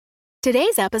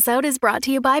Today's episode is brought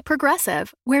to you by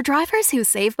Progressive, where drivers who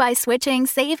save by switching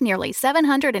save nearly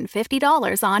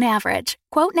 $750 on average.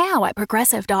 Quote now at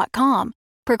Progressive.com.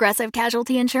 Progressive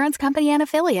Casualty Insurance Company and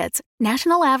Affiliates.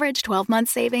 National average 12-month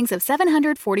savings of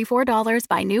 $744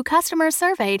 by new customers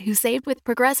surveyed who saved with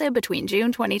Progressive between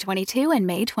June 2022 and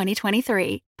May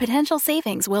 2023. Potential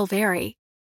savings will vary.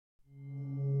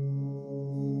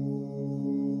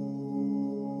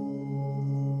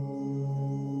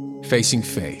 Facing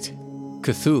Fate,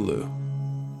 Cthulhu,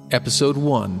 Episode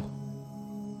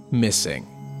 1, Missing.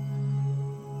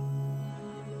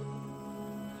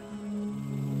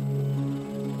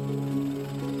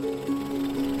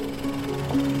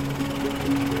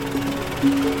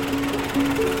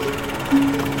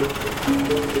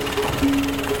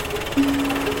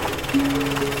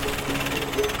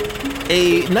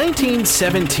 A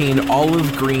 1917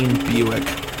 olive green Buick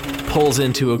pulls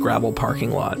into a gravel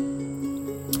parking lot,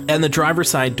 and the driver's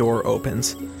side door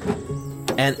opens,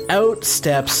 and out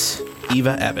steps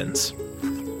Eva Evans.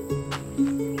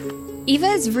 Eva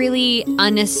is really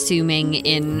unassuming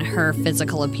in her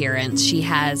physical appearance. She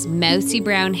has mousy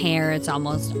brown hair. It's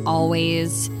almost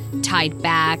always tied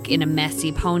back in a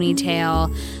messy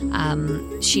ponytail.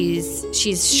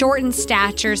 She's short in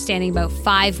stature, standing about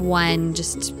 5'1",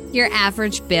 just your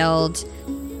average build.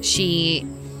 She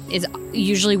is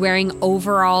usually wearing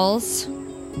overalls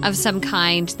of some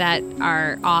kind that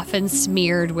are often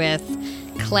smeared with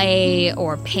clay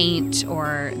or paint,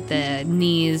 or the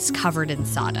knees covered in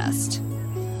sawdust.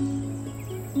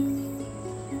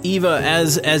 Eva,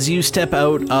 as you step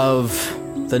out of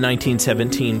the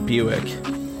 1917 Buick,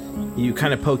 you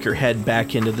kind of poke your head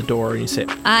back into the door and you say,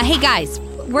 "Hey guys,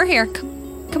 we're here.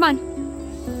 Come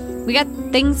on, we got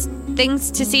things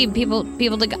to see. People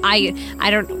to. I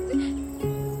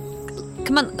don't.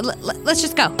 Come on, let's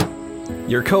just go."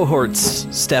 Your cohorts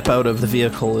step out of the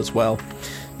vehicle as well,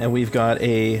 and we've got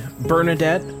a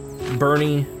Bernadette,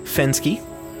 Bernie Fensky.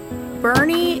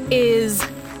 Bernie is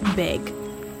big.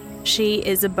 She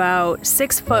is about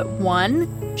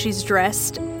 6'1". She's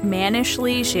dressed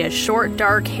mannishly. She has short,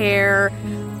 dark hair,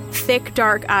 thick,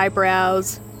 dark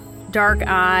eyebrows, dark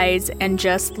eyes, and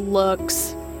just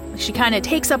looks. She kind of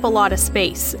takes up a lot of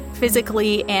space,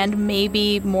 physically and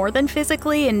maybe more than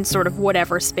physically, in sort of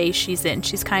whatever space she's in.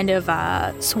 She's kind of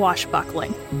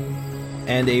swashbuckling.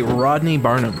 And a Rodney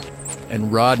Barnum.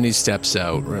 And Rodney steps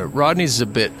out. Rodney's a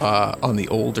bit on the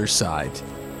older side.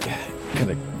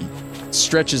 Kind of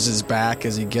stretches his back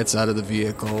as he gets out of the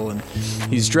vehicle, and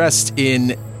he's dressed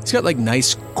in, he's got like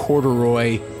nice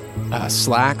corduroy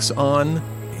slacks on.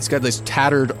 He's got this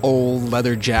tattered old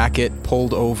leather jacket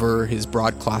pulled over his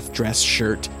broadcloth dress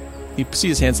shirt. You see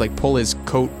his hands like pull his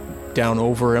coat down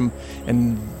over him,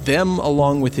 and them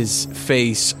along with his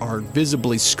face are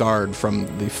visibly scarred from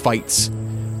the fights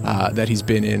that he's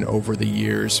been in over the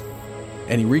years.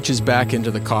 And he reaches back into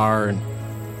the car and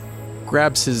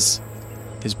grabs his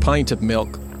pint of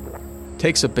milk,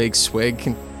 takes a big swig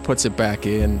and puts it back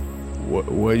in.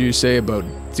 What do you say about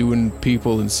doing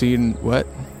people and seeing what?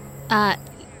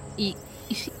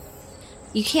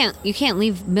 You can't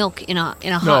leave milk in a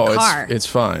hot car. No, it's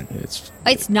fine.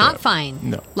 It's not fine.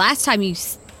 No. Last time you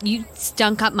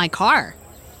stunk up my car.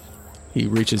 He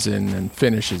reaches in and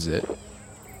finishes it,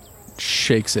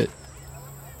 shakes it.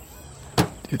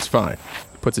 It's fine.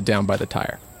 Puts it down by the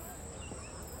tire.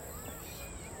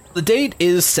 The date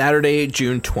is Saturday,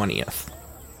 June 20th.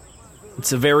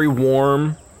 It's a very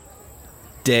warm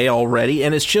day already,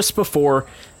 and it's just before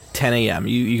 10 a.m.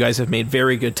 You guys have made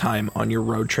very good time on your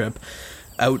road trip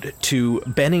out to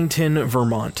Bennington,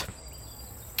 Vermont.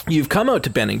 You've come out to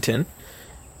Bennington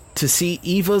to see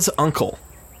Eva's uncle,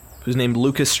 who's named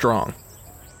Lucas Strong.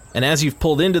 And as you've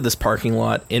pulled into this parking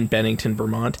lot in Bennington,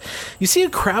 Vermont, you see a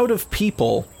crowd of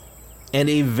people and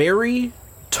a very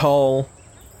tall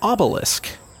obelisk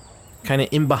kind of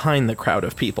in behind the crowd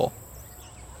of people.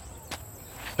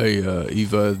 Hey,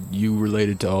 Eva, you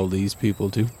related to all these people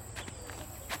too?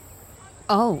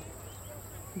 Oh.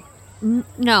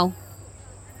 No.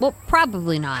 Well,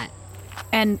 probably not.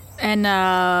 And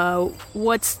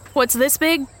what's this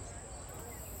big?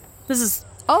 This is...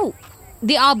 Oh,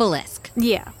 the obelisk.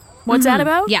 Yeah. What's that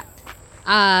about? Yeah.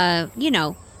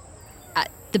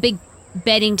 The big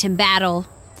Bennington battle.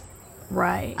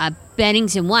 Right.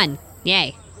 Bennington won.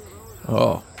 Yay.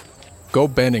 Oh, go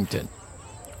Bennington.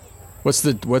 What's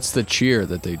the cheer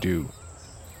that they do?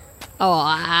 Oh,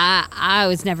 I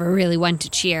was never really one to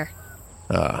cheer.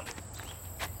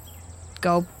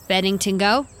 Go Bennington,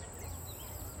 go.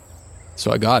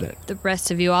 So I got it. The rest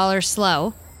of you all are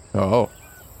slow. Oh.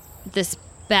 This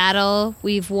battle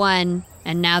we've won,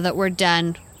 and now that we're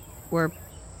done, we're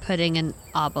putting an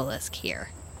obelisk here?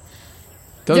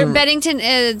 Doesn't- Bennington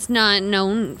is not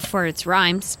known for its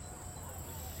rhymes.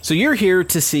 So you're here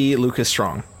to see Lucas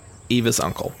Strong, Eva's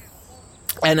uncle.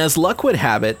 And as luck would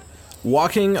have it,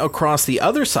 walking across the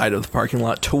other side of the parking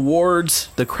lot towards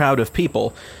the crowd of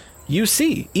people, you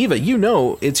see, Eva, you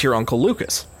know it's your Uncle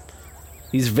Lucas.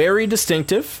 He's very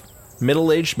distinctive,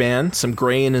 middle-aged man, some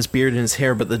gray in his beard and his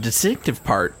hair, but the distinctive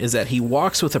part is that he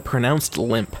walks with a pronounced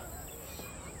limp.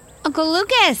 Uncle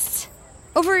Lucas!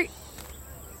 Over...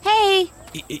 Hey!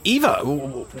 Eva,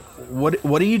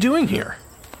 what are you doing here?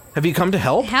 Have you come to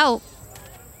help? Help?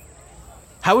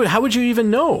 How would you even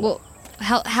know?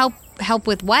 Well, help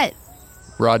with what?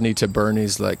 Rodney to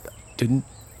Bernie's like,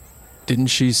 didn't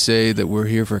she say that we're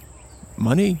here for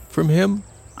money from him?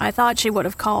 I thought she would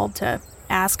have called to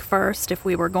ask first if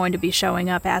we were going to be showing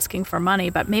up asking for money,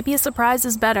 but maybe a surprise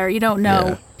is better. You don't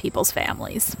know people's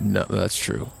families. No, that's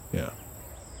true. Yeah.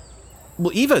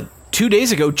 Well, Eva, 2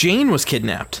 days ago, Jane was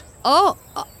kidnapped. Oh,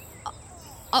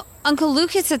 Uncle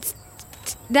Lucas,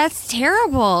 that's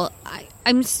terrible.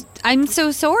 I'm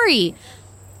so sorry.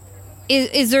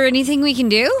 Is there anything we can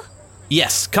do?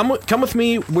 Yes, come with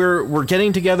me. We're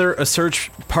getting together a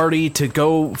search party to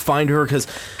go find her. Because,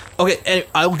 okay,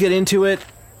 I'll get into it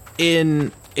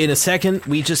in a second.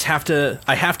 We just have to.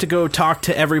 I have to go talk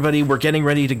to everybody. We're getting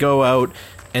ready to go out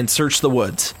and search the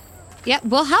woods. Yeah,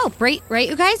 we'll help. Right,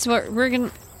 you guys. We're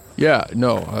gonna. Yeah.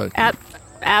 No.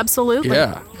 Absolutely.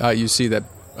 Yeah. You see that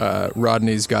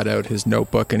Rodney's got out his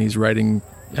notebook and he's writing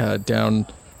down.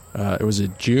 Was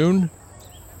it June?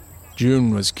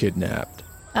 June was kidnapped.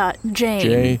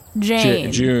 Jane.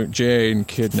 Jane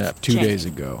kidnapped 2 days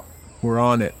ago. We're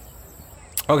on it.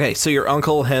 Okay, so your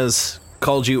uncle has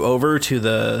called you over to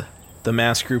the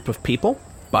mass group of people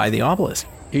by the obelisk.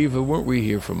 Eva, weren't we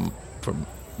here from?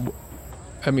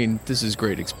 I mean, this is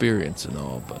great experience and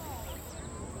all, but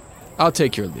I'll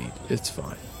take your lead. It's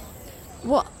fine.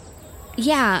 Well,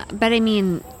 yeah, but I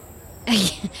mean,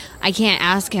 I can't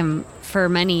ask him for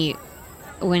money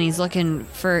when he's looking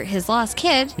for his lost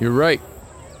kid. You're right.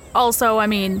 Also, I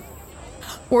mean,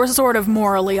 we're sort of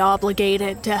morally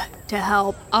obligated to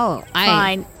help. Oh,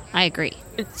 Fine. I agree.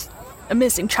 It's a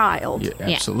missing child. Yeah,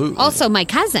 absolutely. Yeah. Also, my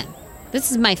cousin.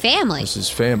 This is my family. This is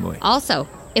family. Also,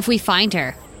 if we find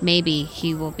her, maybe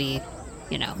he will be,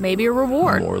 Maybe a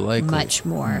reward. More likely. much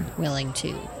more willing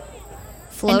to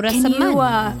float us And some can you,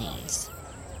 monies.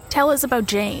 Tell us about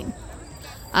Jane.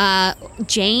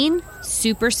 Jane,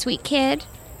 super sweet kid.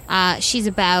 She's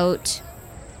about...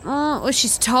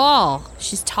 she's tall.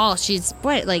 She's,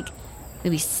 what, like,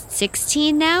 maybe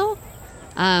 16 now?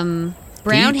 Brown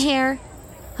Feet? hair.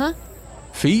 Huh?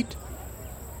 Feet?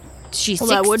 She's Well,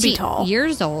 16 that would be tall.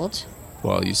 years old.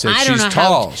 Well, you said I don't she's know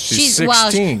tall. how... She's 16.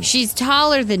 Well, she's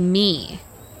taller than me.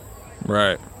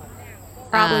 Right.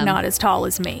 Probably not as tall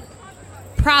as me.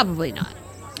 Probably not.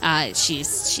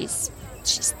 She's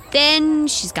thin.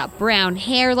 She's got brown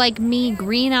hair like me,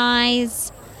 green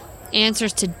eyes.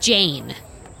 Answers to Jane.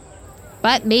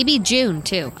 But maybe June,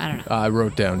 too. I don't know. I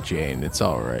wrote down Jane. It's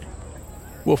all right.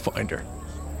 We'll find her.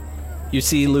 You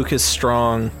see Lucas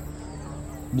Strong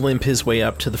limp his way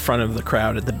up to the front of the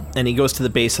crowd, and he goes to the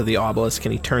base of the obelisk,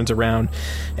 and he turns around,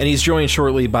 and he's joined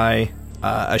shortly by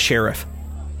a sheriff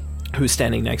who's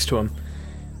standing next to him.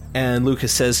 And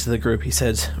Lucas says to the group, he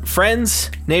says,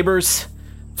 "Friends, neighbors,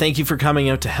 thank you for coming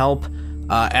out to help.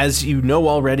 As you know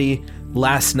already,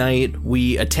 last night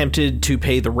we attempted to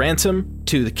pay the ransom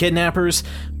to the kidnappers,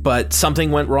 but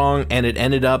something went wrong, and it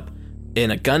ended up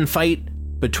in a gunfight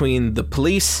between the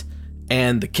police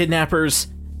and the kidnappers,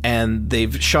 and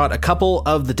they've shot a couple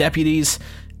of the deputies,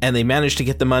 and they managed to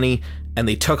get the money, and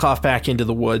they took off back into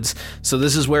the woods. So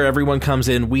this is where everyone comes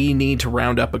in. We need to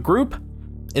round up a group.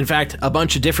 In fact, a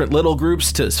bunch of different little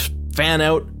groups to fan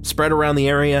out, spread around the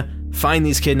area, find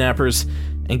these kidnappers,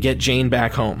 and get Jane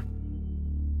back home.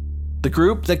 The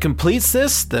group that completes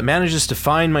this, that manages to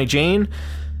find my Jane,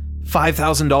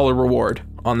 $5,000 reward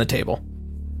on the table."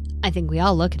 I think we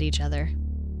all look at each other.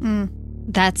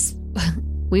 That's...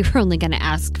 We were only going to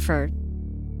ask for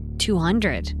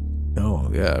 200. Oh,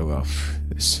 yeah, well,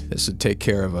 this would take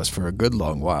care of us for a good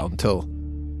long while until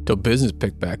business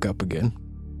picked back up again.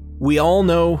 We all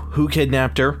know who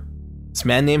kidnapped her. It's a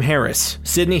man named Harris.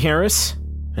 Sidney Harris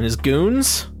and his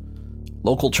goons.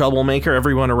 Local troublemaker.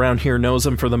 Everyone around here knows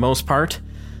him for the most part.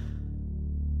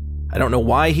 I don't know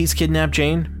why he's kidnapped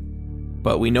Jane,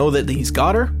 but we know that he's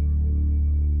got her.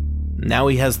 Now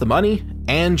he has the money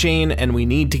and Jane, and we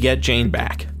need to get Jane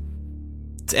back.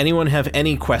 Does anyone have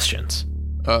any questions?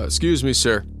 Excuse me,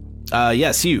 sir.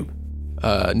 Yes, you.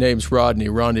 Name's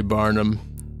Rodney Barnum.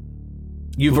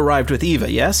 You've arrived with Eva,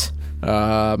 yes?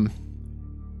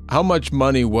 How much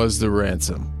money was the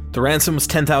ransom? The ransom was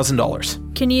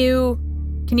 $10,000. Can you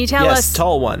tell Yes, us?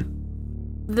 tall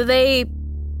one. They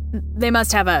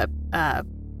must have a.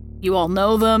 You all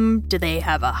know them. Do they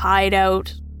have a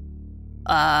hideout?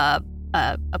 A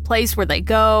place where they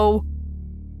go?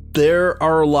 There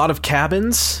are a lot of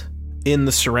cabins in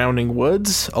the surrounding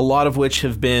woods, a lot of which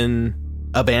have been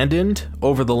abandoned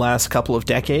over the last couple of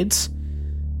decades.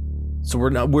 So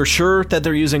we're sure that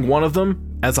they're using one of them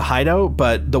as a hideout,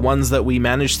 but the ones that we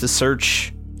managed to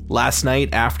search last night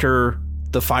after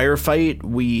the firefight,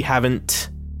 we haven't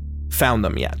found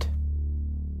them yet.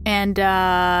 And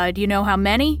do you know how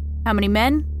many? How many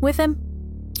men with him?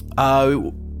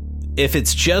 If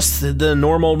it's just the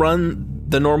normal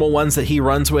ones that he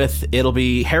runs with, it'll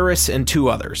be Harris and 2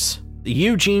 others.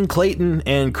 Eugene Clayton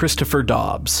and Christopher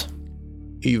Dobbs.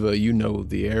 Eva, you know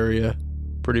the area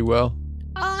pretty well.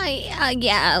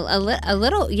 Yeah, a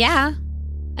little, yeah.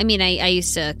 I mean, I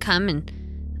used to come and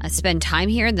spend time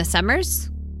here in the summers.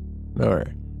 All right.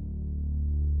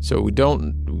 So we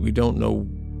don't know.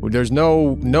 There's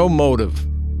no motive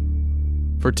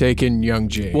for taking young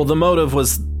Jane. Well, the motive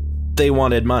was they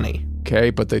wanted money. Okay,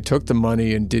 but they took the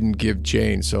money and didn't give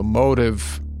Jane. So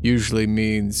motive usually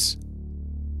means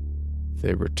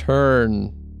they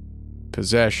return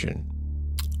possession.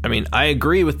 I mean, I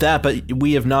agree with that, but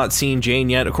we have not seen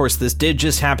Jane yet. Of course, this did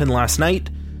just happen last night,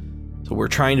 so we're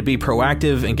trying to be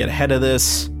proactive and get ahead of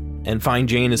this and find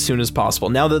Jane as soon as possible.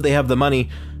 Now that they have the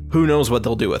money, who knows what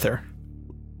they'll do with her?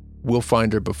 We'll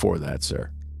find her before that,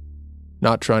 sir.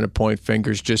 Not trying to point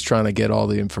fingers, just trying to get all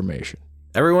the information.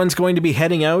 Everyone's going to be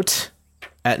heading out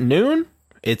at noon.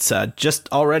 It's just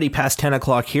already past 10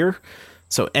 o'clock here,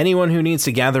 so anyone who needs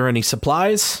to gather any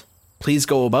supplies, please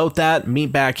go about that.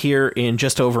 Meet back here in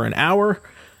just over an hour,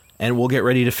 and we'll get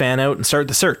ready to fan out and start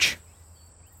the search.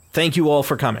 Thank you all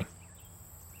for coming.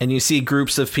 And you see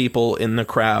groups of people in the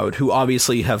crowd who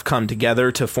obviously have come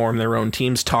together to form their own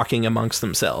teams, talking amongst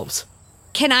themselves.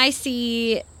 Can I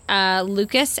see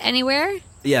Lucas anywhere?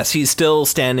 Yes, he's still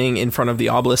standing in front of the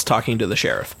obelisk talking to the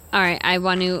sheriff. All right, I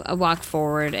want to walk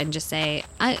forward and just say,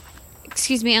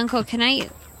 excuse me, Uncle, can I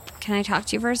talk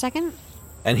to you for a second?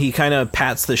 And he kind of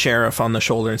pats the sheriff on the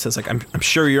shoulder and says, like, I'm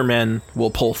sure your men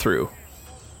will pull through.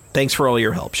 Thanks for all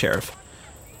your help, Sheriff.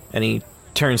 And he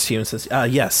turns to you and says,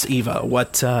 yes, Eva,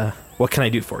 what can I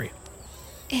do for you?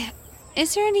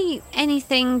 Is there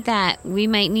anything that we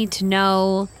might need to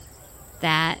know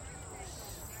that,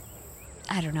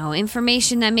 I don't know,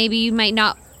 information that maybe you might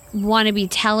not want to be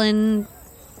telling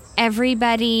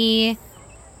everybody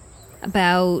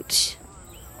about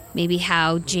maybe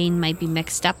how Jane might be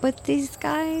mixed up with these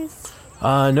guys?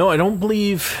 No, I don't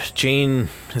believe Jane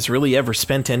has really ever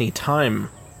spent any time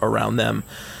around them.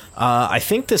 I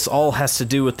think this all has to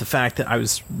do with the fact that I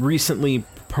was recently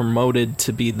promoted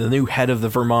to be the new head of the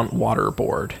Vermont Water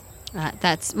Board.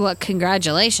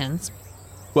 Congratulations.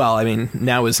 Well, I mean,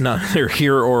 now is neither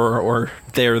here or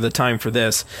there the time for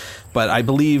this, but I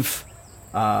believe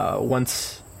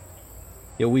once,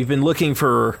 we've been looking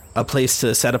for a place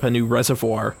to set up a new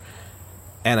reservoir,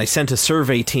 and I sent a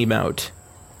survey team out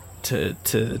to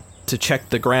check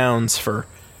the grounds for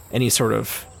any sort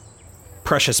of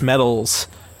precious metals,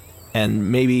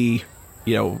 and maybe,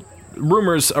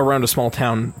 rumors around a small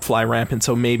town fly rampant,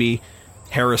 so maybe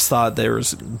Harris thought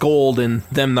there's gold in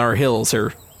them thar hills,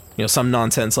 or some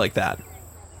nonsense like that.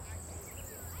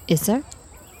 Is there?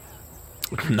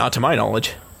 Not to my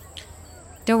knowledge.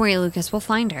 Don't worry, Lucas, we'll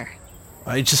find her.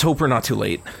 I just hope we're not too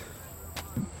late.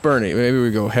 Bernie, maybe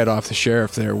we go head off the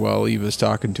sheriff there while Eva's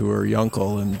talking to her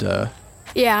uncle and,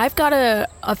 Yeah, I've got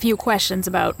a few questions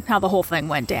about how the whole thing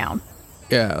went down.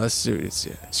 Yeah, let's do it.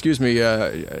 Excuse me,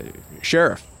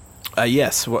 Sheriff.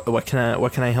 Yes, what can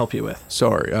I help you with?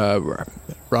 Sorry,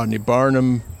 Rodney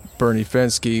Barnum, Bernie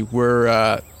Fensky.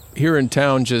 We're here in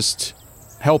town just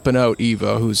helping out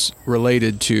Eva, who's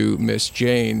related to Miss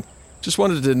Jane. Just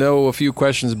wanted to know a few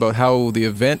questions about how the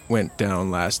event went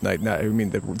down last night. I mean,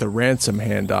 the ransom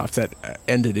handoff that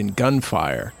ended in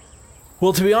gunfire.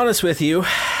 Well, to be honest with you,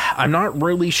 I'm not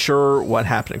really sure what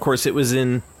happened. Of course, it was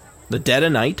in the dead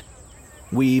of night.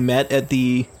 We met at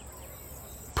the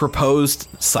proposed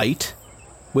site,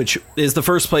 which is the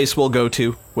first place we'll go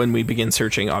to when we begin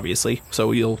searching, obviously.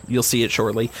 So you'll see it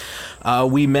shortly.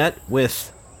 We met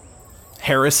with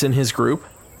Harris and his group.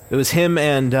 It was him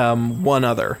and one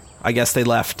other. I guess they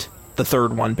left the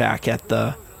third one back at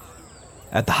the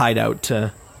hideout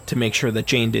to make sure that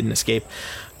Jane didn't escape.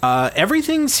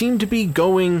 Everything seemed to be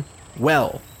going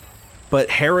well, but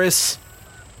Harris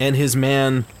and his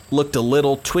man looked a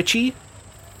little twitchy,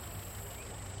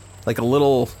 like a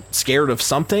little scared of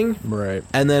something. Right.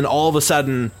 And then all of a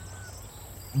sudden,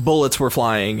 bullets were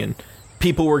flying and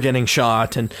people were getting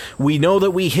shot, and we know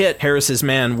that we hit Harris's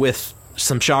man with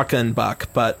some shotgun buck,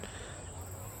 but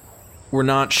we're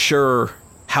not sure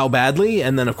how badly.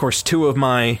 And then, of course, 2 of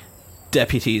my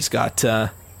deputies got,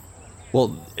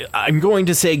 I'm going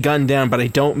to say gunned down, but I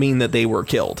don't mean that they were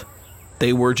killed.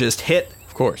 They were just hit.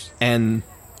 Of course. And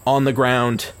on the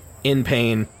ground, in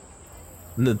pain.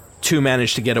 The 2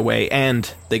 managed to get away,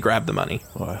 and they grabbed the money.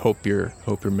 Well, I hope your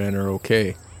men are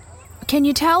okay. Can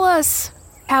you tell us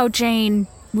how Jane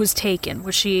was taken?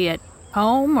 Was she at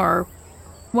home, or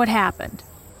what happened?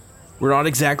 We're not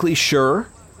exactly sure.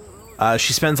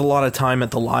 She spends a lot of time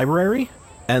at the library,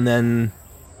 and then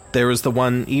there was the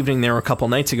one evening there a couple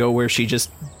nights ago where she just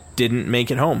didn't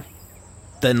make it home.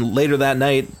 Then later that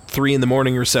night, 3 in the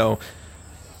morning or so,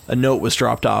 a note was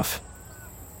dropped off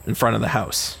in front of the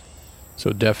house.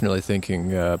 So definitely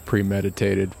thinking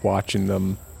premeditated, watching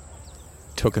them,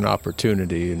 took an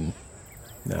opportunity, and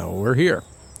now we're here.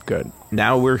 Good.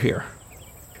 Now we're here.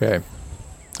 Okay.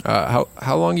 How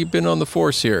long you been on the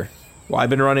force here? Well, I've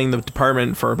been running the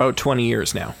department for about 20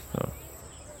 years now. Oh.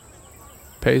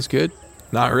 Pays good?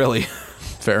 Not really.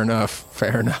 Fair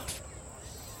enough.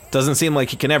 Doesn't seem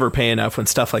like you can ever pay enough when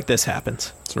stuff like this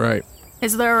happens. That's right.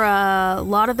 Is there a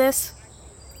lot of this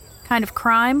kind of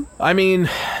crime? I mean,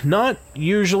 not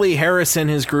usually. Harris and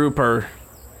his group are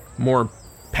more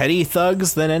petty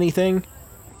thugs than anything.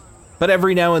 But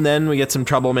every now and then we get some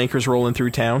troublemakers rolling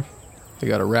through town. They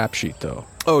got a rap sheet, though.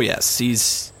 Oh, yes.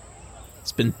 He's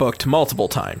been booked multiple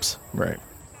times. Right.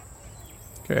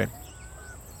 Okay.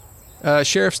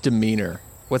 Sheriff's demeanor.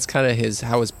 What's kind of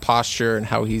how his posture and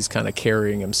how he's kind of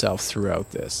carrying himself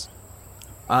throughout this?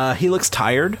 He looks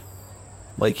tired.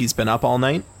 Like he's been up all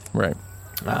night. Right.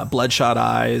 Bloodshot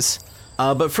eyes.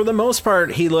 But for the most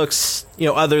part, he looks,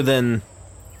 other than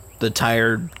the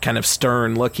tired, kind of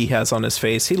stern look he has on his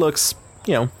face, he looks,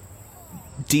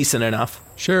 decent enough.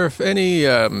 Sheriff, any,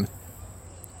 I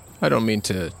don't mean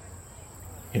to,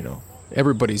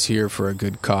 everybody's here for a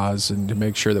good cause and to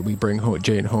make sure that we bring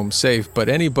Jane home safe, but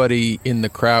anybody in the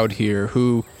crowd here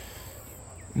who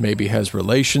maybe has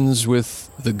relations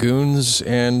with the goons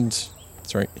and,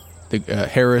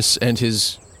 Harris and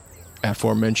his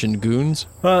aforementioned goons?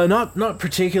 Not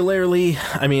particularly.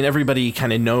 I mean, everybody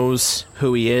kind of knows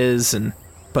who he is,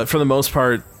 but for the most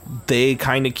part, they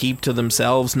kind of keep to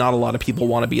themselves. Not a lot of people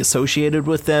want to be associated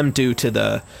with them due to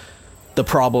the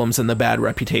problems and the bad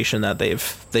reputation that they've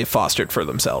fostered for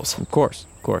themselves. Of course.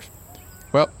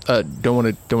 Well, don't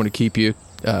want to keep you.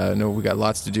 No, we got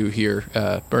lots to do here.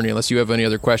 Bernie, unless you have any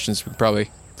other questions, we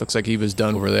probably looks like Eva's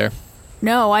done over there.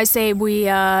 No, I say we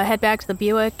head back to the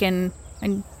Buick and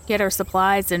get our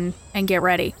supplies and get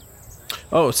ready.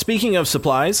 Oh, speaking of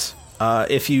supplies,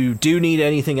 if you do need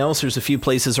anything else, there's a few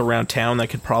places around town that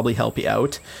could probably help you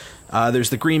out. There's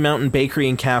the Green Mountain Bakery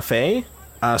and Cafe.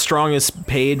 Strong is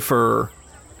paid for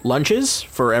lunches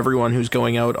for everyone who's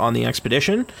going out on the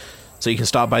expedition, so you can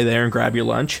stop by there and grab your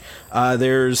lunch.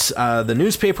 There's the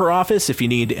newspaper office if you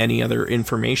need any other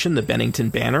information, the Bennington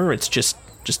Banner. It's just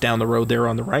down the road there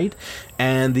on the right.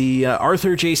 And the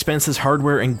Arthur J. Spence's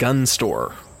Hardware and Gun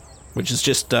Store, which is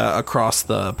just across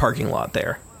the parking lot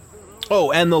there.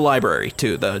 Oh, and the library,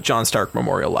 too, the John Stark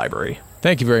Memorial Library.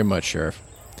 Thank you very much, Sheriff.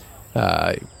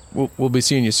 We'll be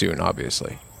seeing you soon,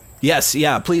 obviously. Yes,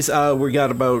 yeah, please, we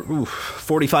got about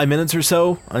 45 minutes or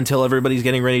so until everybody's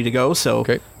getting ready to go, so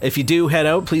If you do head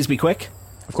out, please be quick.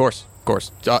 Of course.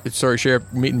 Sorry,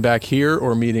 Sheriff, meeting back here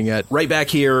or meeting at... Right back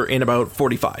here in about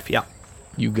 45, yeah.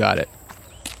 You got it.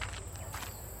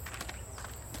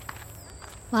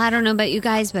 Well, I don't know about you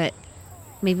guys, but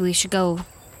maybe we should go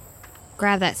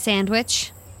grab that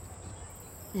sandwich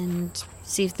and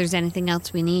see if there's anything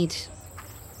else we need.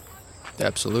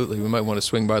 Absolutely. We might want to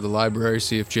swing by the library,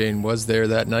 see if Jane was there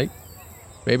that night.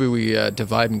 Maybe we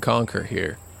divide and conquer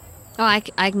here. Oh, I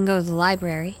can go to the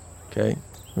library. Okay.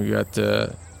 We got,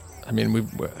 we've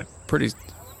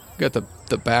got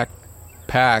the back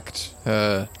packed.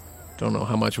 Don't know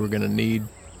how much we're going to need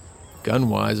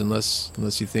gun-wise unless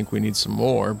you think we need some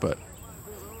more, but...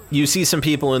 You see some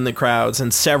people in the crowds,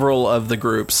 and several of the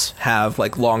groups have,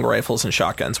 long rifles and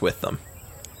shotguns with them.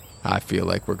 I feel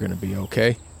like we're going to be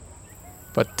okay.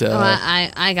 But,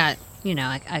 I got,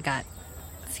 I got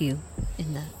a few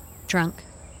in the trunk.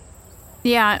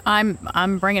 Yeah,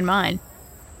 I'm bringing mine.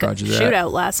 Roger that.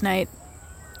 Shootout last night.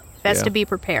 Best to be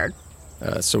prepared.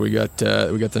 So we got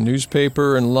the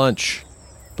newspaper and lunch.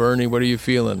 Bernie, what are you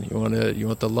feeling? You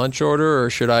want the lunch order, or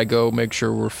should I go make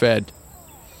sure we're fed?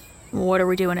 What are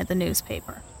we doing at the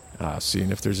newspaper?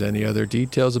 Seeing if there's any other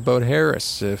details about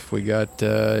Harris. If we got,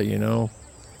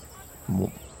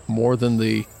 more than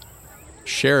the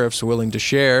sheriff's willing to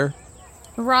share.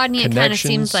 Rodney, it kind of Connections.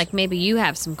 seems like maybe you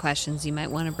have some questions you might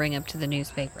want to bring up to the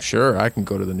newspaper. Sure, I can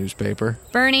go to the newspaper.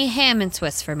 Bernie, ham and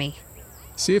Swiss for me.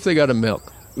 See if they got a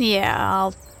milk.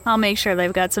 Yeah, I'll make sure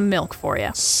they've got some milk for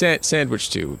you. Sandwich,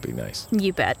 too, would be nice.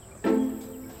 You bet.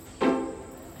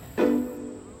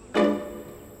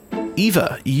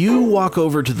 Eva, you walk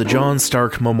over to the John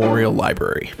Stark Memorial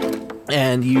Library,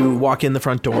 and you walk in the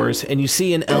front doors, and you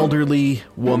see an elderly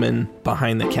woman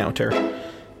behind the counter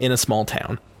in a small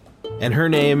town. And her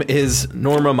name is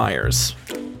Norma Myers.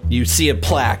 You see a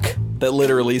plaque that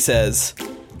literally says,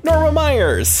 Norma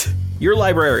Myers, your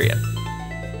librarian.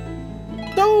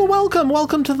 Oh,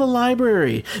 welcome to the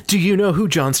library. Do you know who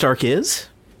John Stark is?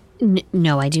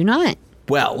 No, I do not.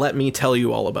 Well, let me tell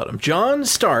you all about him. John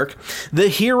Stark, the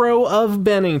hero of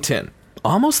Bennington,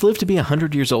 almost lived to be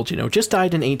 100 years old, just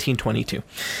died in 1822.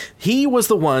 He was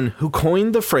the one who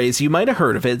coined the phrase, you might have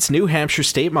heard of it, it's New Hampshire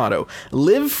state motto,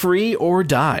 live free or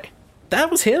die. That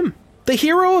was him, the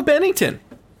hero of Bennington.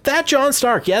 That John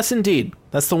Stark, yes indeed.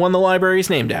 That's the one the library is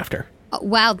named after.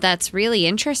 Wow, that's really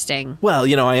interesting. Well,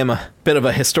 I am a bit of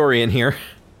a historian here.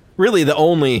 Really the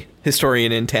only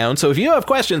historian in town, so if you have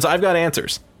questions, I've got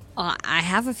answers. I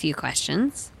have a few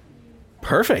questions.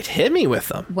 Perfect, hit me with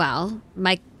them. Well,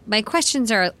 my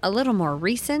questions are a little more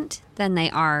recent than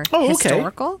they are okay.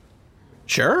 historical.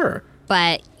 Sure.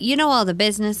 But you know all the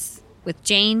business with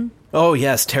Jane? Oh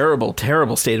yes, terrible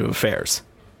state of affairs.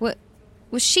 What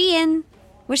was she in?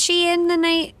 Was she in the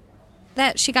night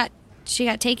that she got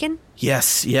taken?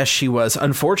 Yes, she was.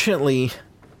 Unfortunately,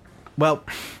 well,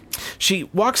 she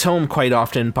walks home quite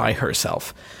often by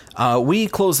herself. We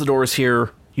close the doors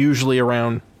here usually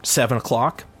around 7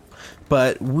 o'clock,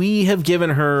 but we have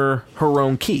given her her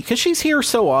own key because she's here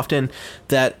so often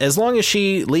that as long as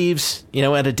she leaves,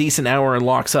 at a decent hour and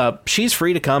locks up, she's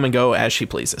free to come and go as she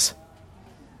pleases.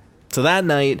 So that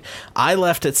night, I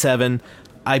left at 7.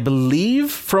 I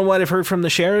believe, from what I've heard from the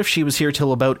sheriff, she was here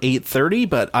till about 8:30,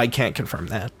 but I can't confirm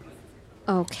that.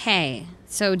 Okay,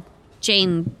 so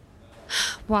Jane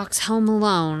walks home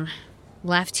alone,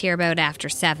 left here about after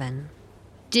 7.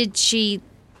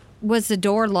 Was the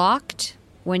door locked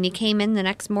when you came in the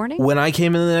next morning? When I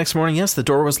came in the next morning, yes, the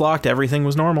door was locked. Everything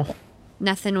was normal.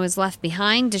 Nothing was left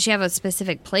behind? Does she have a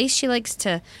specific place she likes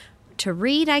to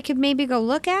read I could maybe go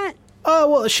look at?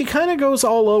 Well, she kind of goes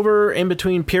all over in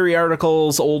between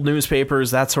periodicals, old newspapers,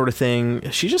 that sort of thing.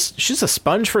 She's a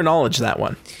sponge for knowledge, that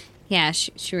one. Yeah,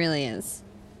 she really is.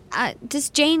 Does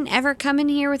Jane ever come in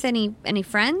here with any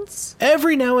friends?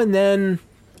 Every now and then,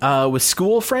 with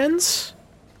school friends,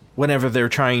 whenever they're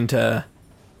trying to,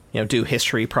 do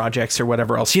history projects or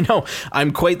whatever else.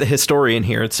 I'm quite the historian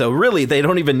here, so really they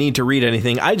don't even need to read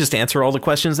anything. I just answer all the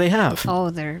questions they have.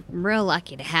 Oh, they're real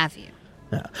lucky to have you.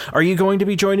 Are you going to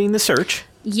be joining the search?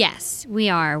 Yes, we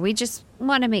are. We just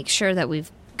want to make sure that we've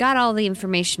got all the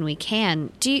information we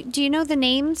can. Do you know the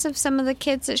names of some of the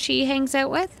kids that she hangs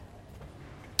out with?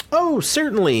 Oh,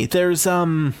 certainly. There's,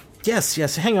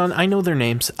 yes, hang on. I know their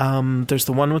names. There's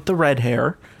the one with the red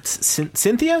hair.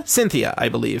 Cynthia? Cynthia, I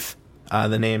believe,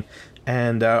 the name.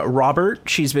 And, Robert.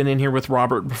 She's been in here with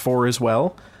Robert before as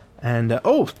well. And,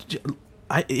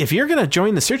 if you're going to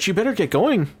join the search, you better get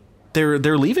going.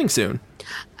 They're leaving soon.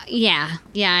 Yeah,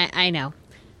 I know.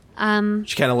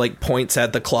 She kind of points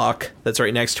at the clock that's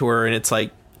right next to her, and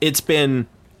it's been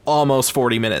almost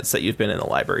 40 minutes that you've been in the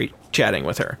library chatting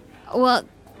with her. Well,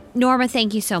 Norma,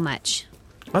 thank you so much.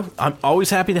 Well, I'm always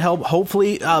happy to help.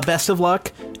 Hopefully, best of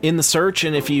luck in the search,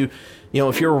 and if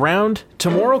if you're around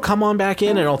tomorrow, come on back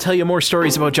in, and I'll tell you more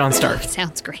stories about John Stark.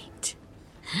 Sounds great.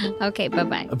 Okay,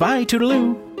 bye-bye. Bye,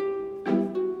 toodaloo.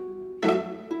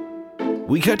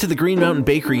 We cut to the Green Mountain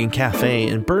Bakery and Cafe,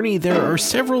 and Bernie, there are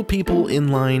several people in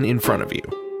line in front of you.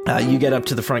 You get up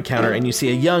to the front counter, and you see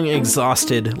a young,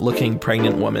 exhausted-looking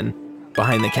pregnant woman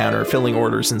behind the counter, filling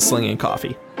orders and slinging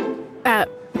coffee.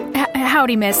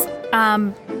 Howdy, miss.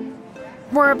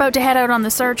 We're about to head out on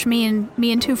the search. Me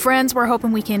and two friends. We're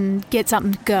hoping we can get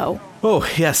something to go. Oh,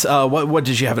 yes. What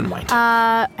did you have in mind?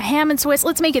 Ham and Swiss.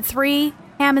 Let's make it 3.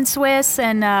 Ham and Swiss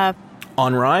and,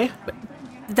 On rye?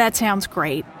 That sounds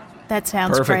great. That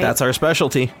sounds Perfect. great. That's our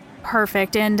specialty.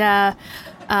 Perfect. And,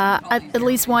 at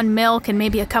least 1 milk and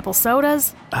maybe a couple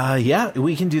sodas. Yeah,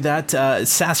 we can do that.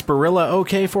 Sarsaparilla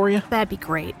okay for you? That'd be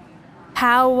great.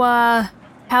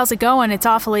 How's it going? It's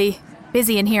awfully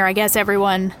busy in here. I guess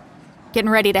everyone getting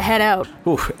ready to head out.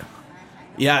 Oof.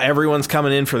 Yeah, everyone's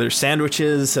coming in for their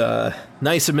sandwiches.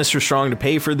 Nice of Mr. Strong to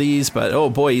pay for these, but oh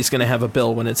boy, he's going to have a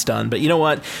bill when it's done. But you know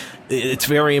what? It's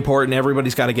very important.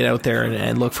 Everybody's got to get out there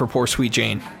and look for poor sweet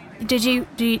Jane. Do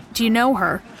you know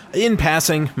her? In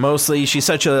passing, mostly. She's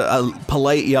such a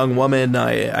polite young woman.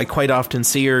 I quite often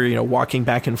see her, walking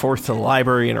back and forth to the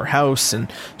library in her house,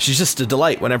 and she's just a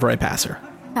delight whenever I pass her.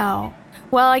 Oh.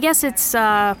 Well, I guess it's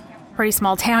a pretty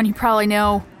small town. You probably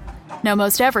know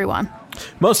most everyone.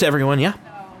 Most everyone, yeah.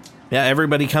 Yeah,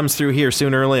 everybody comes through here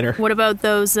sooner or later. What about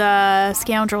those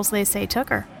scoundrels they say took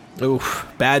her? Oof,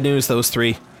 bad news, those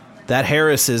 3. That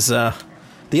Harris is,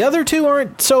 the other 2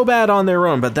 aren't so bad on their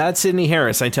own, but that Sidney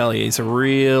Harris, I tell you, he's a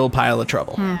real pile of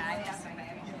trouble.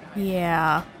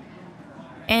 Yeah.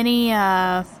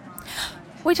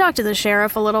 We talked to the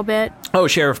sheriff a little bit. Oh,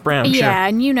 Sheriff Brown, Yeah, sure.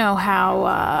 and you know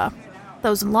how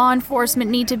those in law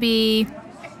enforcement need to be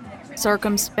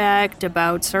circumspect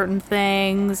about certain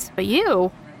things. But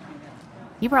you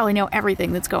probably know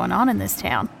everything that's going on in this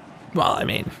town. Well, I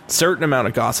mean, certain amount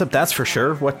of gossip, that's for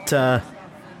sure. What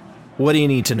do you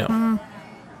need to know?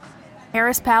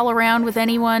 Harris pal around with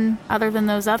anyone other than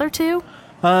those other 2?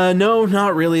 No,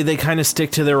 not really. They kind of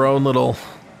stick to their own little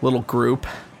group.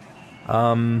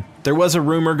 There was a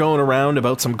rumor going around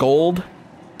about some gold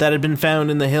that had been found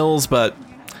in the hills, but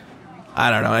I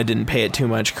don't know. I didn't pay it too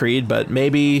much creed, but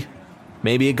maybe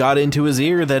it got into his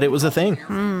ear that it was a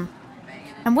thing.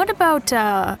 And what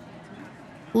about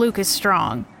Lucas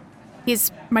Strong?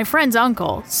 He's my friend's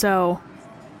uncle,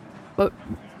 but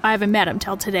I haven't met him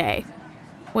till today.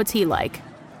 What's he like?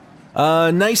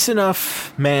 Nice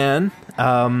enough man.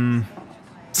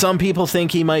 Some people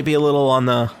think he might be a little on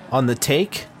the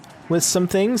take with some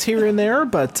things here and there,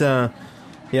 but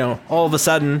all of a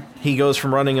sudden he goes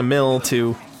from running a mill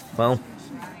to, well,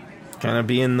 kind of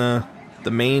being the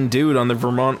main dude on the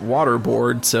Vermont Water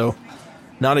Board. So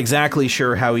not exactly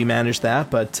sure how he managed that,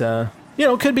 but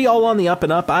could be all on the up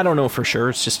and up. I don't know for sure.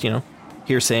 It's just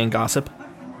hearsay and gossip.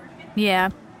 Yeah,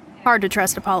 hard to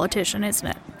trust a politician, isn't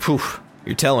it? Phew,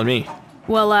 you're telling me.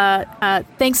 Well,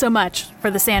 thanks so much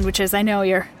for the sandwiches. I know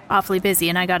you're awfully busy,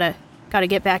 and I gotta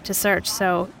get back to search.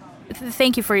 So,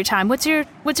 thank you for your time. What's your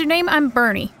name? I'm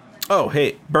Bernie. Oh,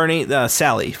 hey, Bernie,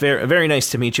 Sally. Very, very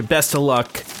nice to meet you. Best of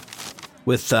luck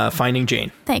with finding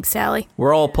Jane. Thanks, Sally.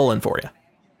 We're all pulling for you.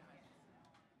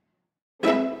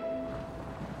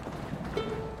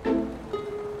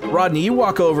 Rodney, you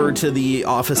walk over to the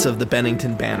office of the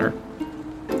Bennington Banner,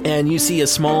 and you see a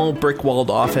small brick-walled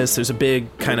office. There's a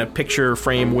big kind of picture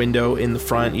frame window in the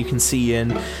front you can see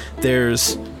in.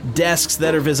 There's desks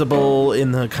that are visible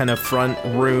in the kind of front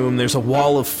room. There's a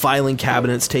wall of filing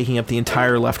cabinets taking up the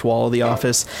entire left wall of the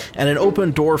office, and an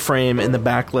open door frame in the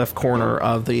back left corner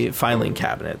of the filing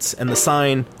cabinets. And the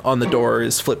sign on the door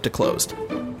is flipped to closed.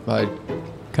 I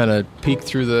kind of peek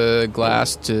through the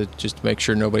glass to just make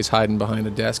sure nobody's hiding behind a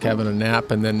desk having a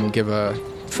nap, and then give a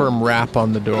firm rap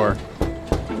on the door.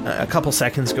 A couple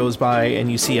seconds goes by, and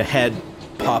you see a head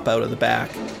pop out of the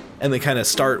back, and they kind of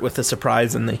start with a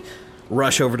surprise, and they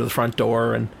rush over to the front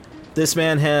door. And this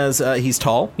man he's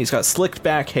tall, he's got slicked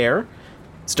back hair,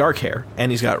 it's dark hair,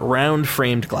 and he's got round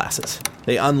framed glasses.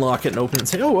 They unlock it and open it and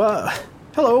say,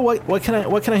 hello, what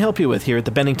can I help you with here at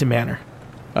the Bennington Manor?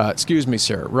 Excuse me,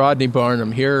 sir. Rodney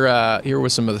Barnum here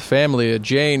with some of the family of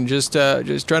Jane. Just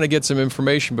trying to get some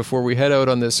information before we head out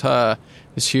on this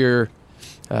here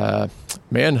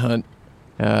manhunt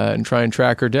and try and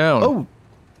track her down. Oh,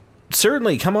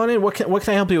 certainly. Come on in. What can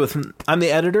I help you with? I'm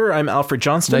the editor. I'm Alfred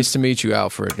Johnston. Nice to meet you,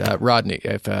 Alfred. Rodney,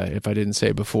 if I didn't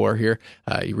say before here.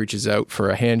 He reaches out for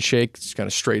a handshake, just kind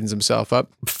of straightens himself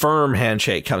up. Firm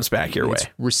handshake comes back your way. It's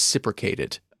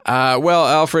reciprocated. Well,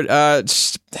 Alfred, I've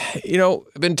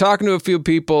been talking to a few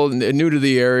people new to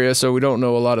the area, so we don't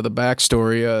know a lot of the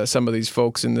backstory. Some of these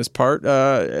folks in this part.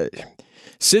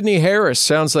 Sidney Harris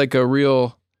sounds like a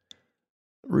real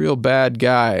bad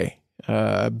guy.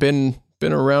 Been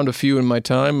around a few in my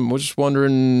time. Was just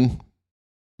wondering,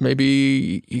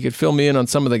 maybe he could fill me in on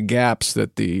some of the gaps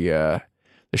that the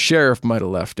sheriff might have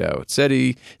left out. Said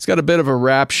he's got a bit of a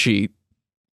rap sheet,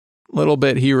 a little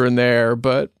bit here and there,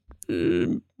 but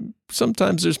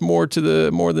sometimes there's more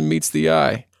than meets the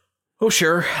eye. Oh,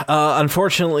 sure.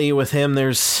 Unfortunately, with him,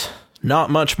 there's not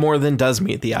much more than does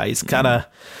meet the eye. He's got a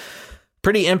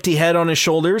pretty empty head on his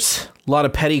shoulders. A lot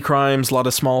of petty crimes, a lot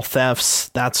of small thefts,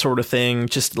 that sort of thing.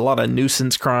 Just a lot of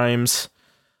nuisance crimes.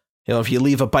 If you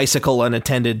leave a bicycle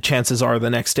unattended, chances are the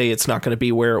next day it's not going to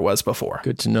be where it was before.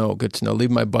 Good to know.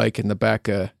 Leave my bike in the back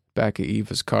of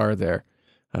Eva's car there.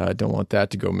 Don't want that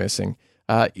to go missing.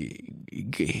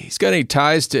 He's got any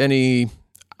ties to any,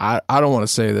 I don't want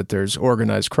to say that there's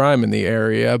organized crime in the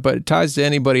area, but ties to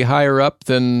anybody higher up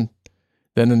than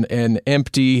an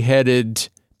empty-headed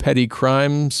petty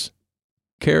crimes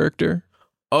character?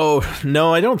 Oh,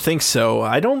 no, I don't think so.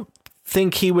 I don't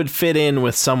think he would fit in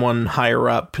with someone higher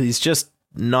up. He's just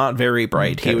not very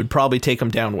bright. Okay. He would probably take him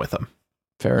down with him.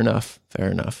 Fair enough.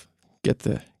 Get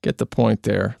the point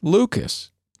there.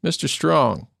 Lucas, Mr.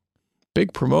 Strong,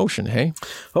 big promotion, hey?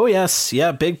 Oh, yes.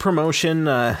 Yeah, big promotion,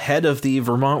 head of the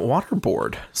Vermont Water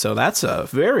Board. So that's a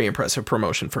very impressive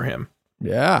promotion for him.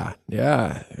 Yeah.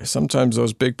 Sometimes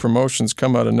those big promotions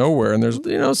come out of nowhere, and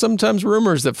there's sometimes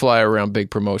rumors that fly around big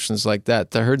promotions like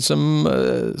that. I heard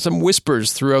some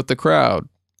whispers throughout the crowd.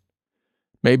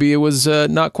 Maybe it was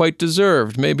not quite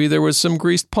deserved. Maybe there was some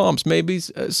greased palms. Maybe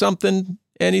something,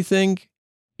 anything.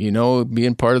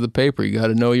 Being part of the paper, you got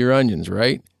to know your onions,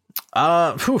 right?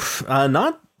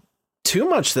 Not too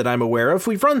much that I'm aware of.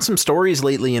 We've run some stories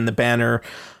lately in the Banner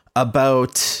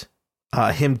about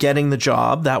him getting the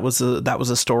job. That was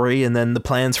a story, and then the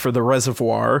plans for the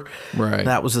reservoir. Right.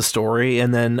 That was a story,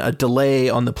 and then a delay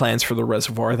on the plans for the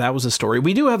reservoir. That was a story.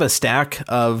 We do have a stack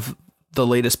of the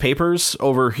latest papers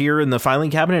over here in the filing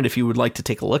cabinet if you would like to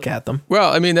take a look at them.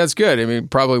 Well, I mean, that's good. I mean,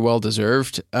 probably well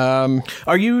deserved.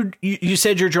 Are you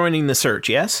said you're joining the search,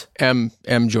 yes? Am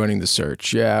joining the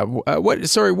search. Yeah. What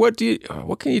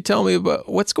can you tell me about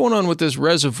what's going on with this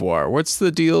reservoir? What's the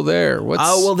deal there?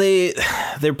 Well,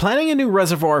 they're planning a new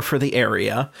reservoir for the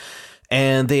area,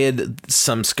 and they had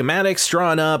some schematics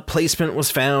drawn up, placement was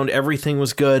found, everything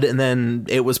was good, and then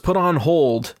it was put on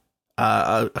hold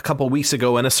a couple weeks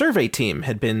ago, and a survey team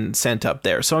had been sent up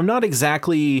there. So I'm not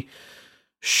exactly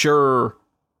sure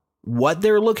what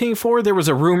they're looking for. There was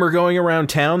a rumor going around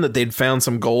town that they'd found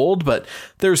some gold, but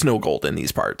there's no gold in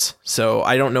these parts. So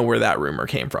I don't know where that rumor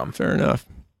came from. Fair enough.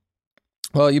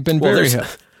 Well, you've been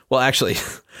well, actually,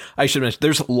 I should mention,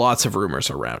 there's lots of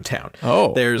rumors around town.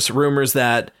 Oh. There's rumors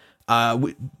that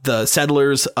the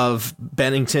settlers of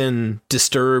Bennington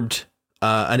disturbed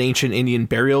an ancient Indian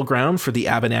burial ground for the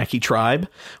Abenaki tribe,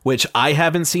 which I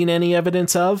haven't seen any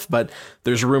evidence of, but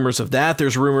there's rumors of that.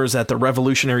 There's rumors that the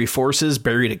revolutionary forces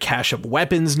buried a cache of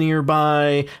weapons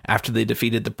nearby after they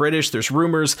defeated the British. There's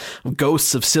rumors of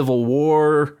ghosts of Civil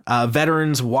War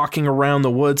veterans walking around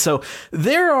the woods. So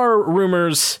there are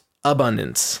rumors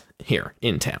abundance here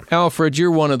in town. Alfred, you're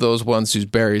one of those ones who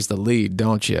buries the lead,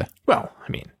 don't you? Well,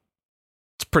 I mean,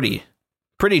 it's pretty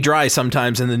dry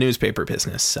sometimes in the newspaper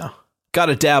business, so got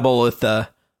to dabble with the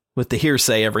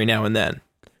hearsay every now and then.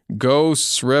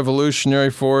 Ghosts, revolutionary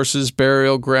forces,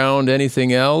 burial ground,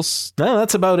 anything else? No,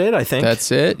 that's about it, I think.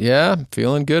 That's it? Yeah,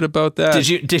 feeling good about that.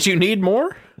 Did you need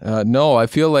more? No, I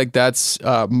feel like that's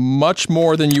much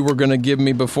more than you were going to give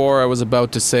me before I was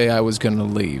about to say I was going to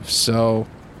leave. So,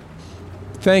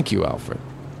 thank you, Alfred.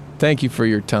 Thank you for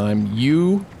your time.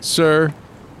 You, sir,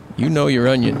 you know your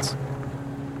onions.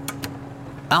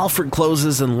 Alfred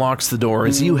closes and locks the door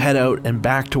as you head out and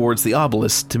back towards the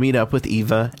obelisk to meet up with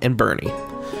Eva and Bernie.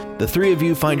 The three of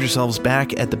you find yourselves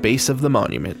back at the base of the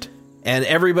monument, and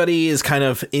everybody is kind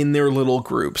of in their little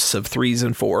groups of 3s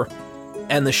and 4,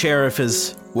 and the sheriff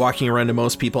is walking around to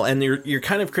most people, and you're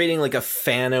kind of creating like a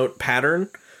fan-out pattern.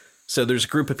 So there's a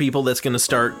group of people that's going to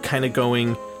start kind of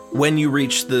going, when you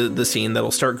reach the scene,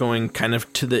 that'll start going kind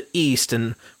of to the east,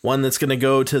 and one that's going to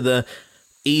go to the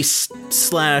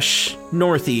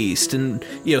east/northeast, and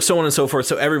so on and so forth.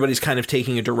 So everybody's kind of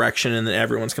taking a direction, and then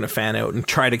everyone's going to fan out and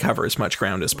try to cover as much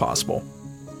ground as possible.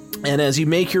 And as you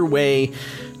make your way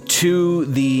to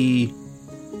the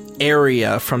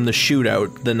area from the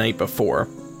shootout the night before,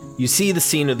 you see the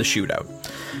scene of the shootout.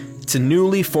 It's a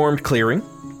newly formed clearing.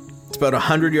 It's about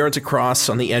 100 yards across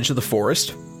on the edge of the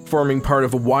forest, forming part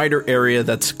of a wider area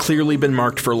that's clearly been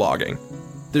marked for logging.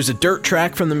 There's a dirt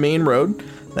track from the main road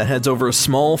that heads over a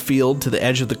small field to the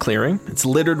edge of the clearing. It's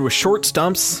littered with short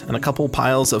stumps and a couple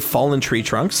piles of fallen tree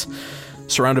trunks,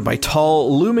 surrounded by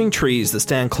tall, looming trees that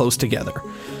stand close together.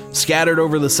 Scattered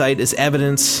over the site is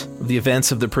evidence of the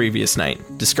events of the previous night.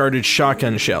 Discarded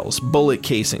shotgun shells, bullet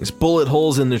casings, bullet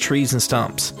holes in the trees and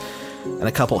stumps, and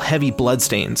a couple heavy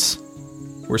bloodstains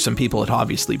where some people had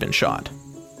obviously been shot.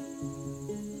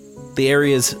 The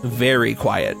area is very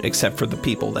quiet, except for the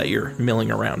people that you're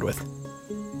milling around with.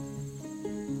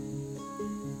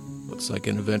 Looks like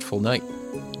an eventful night.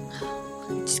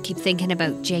 I just keep thinking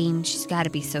about Jane. She's got to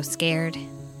be so scared.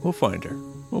 We'll find her.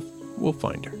 We'll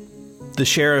find her. The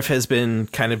sheriff has been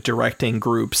kind of directing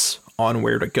groups on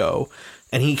where to go,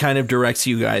 and he kind of directs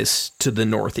you guys to the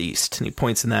northeast, and he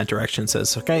points in that direction and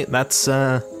says, okay, that's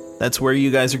where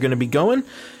you guys are going to be going,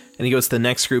 and he goes to the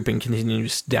next group and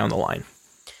continues down the line.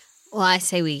 Well, I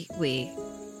say we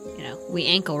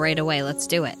ankle right away. Let's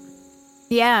do it.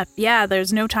 Yeah,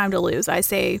 there's no time to lose. I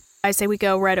say we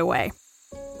go right away.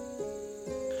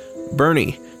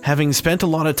 Bernie, having spent a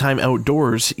lot of time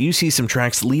outdoors, you see some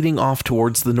tracks leading off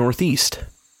towards the northeast.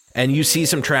 And you see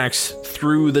some tracks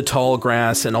through the tall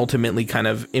grass and ultimately kind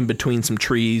of in between some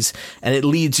trees. And it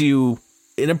leads you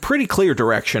in a pretty clear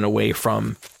direction away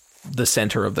from the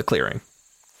center of the clearing.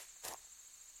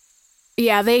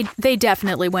 Yeah, they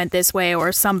definitely went this way,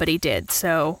 or somebody did.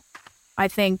 So I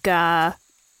think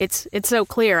it's so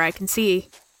clear. I can see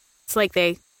it's like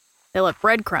they left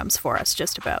breadcrumbs for us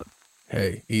just about.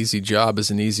 Hey, easy job is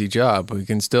an easy job. We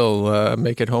can still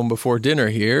make it home before dinner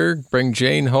here, bring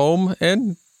Jane home,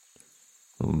 and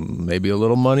maybe a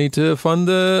little money to fund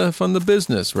the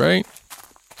business, right?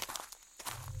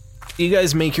 You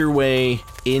guys make your way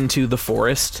into the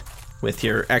forest with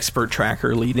your expert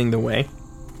tracker leading the way.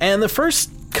 And the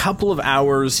first couple of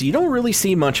hours, you don't really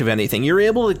see much of anything. You're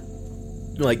able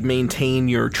to maintain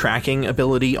your tracking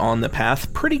ability on the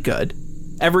path pretty good.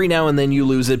 Every now and then you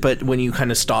lose it, but when you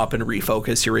kind of stop and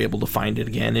refocus, you're able to find it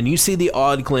again. And you see the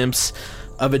odd glimpse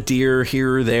of a deer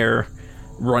here or there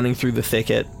running through the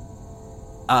thicket.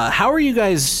 How are you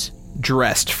guys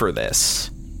dressed for this?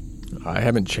 I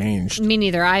haven't changed. Me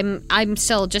neither. I'm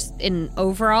still just in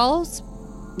overalls,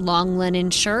 long linen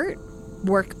shirt,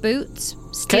 work boots,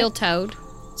 steel-toed.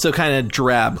 So kind of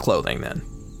drab clothing then.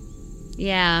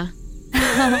 Yeah.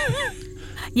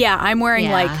 Yeah, I'm wearing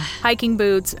Yeah. hiking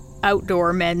boots,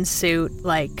 outdoor men's suit.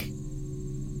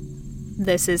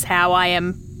 This is how I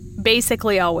am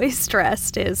basically always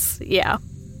dressed yeah.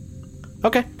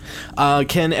 Okay.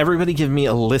 Can everybody give me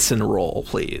a listen roll,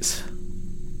 please?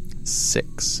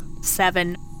 6.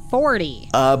 7. 40.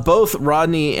 Both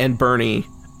Rodney and Bernie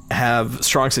have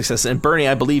strong success, and Bernie,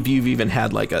 I believe you've even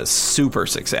had a super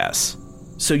success.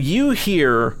 So you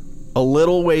hear a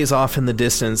little ways off in the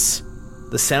distance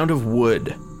the sound of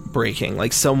wood breaking,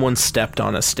 like someone stepped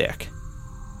on a stick.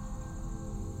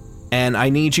 And I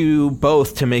need you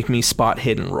both to make me spot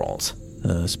hidden rolls.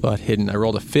 Spot hidden. I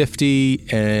rolled a 50,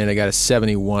 and I got a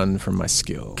 71 from my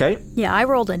skill. Okay? Yeah, I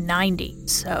rolled a 90,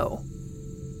 so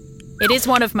it is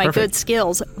one of my Perfect. good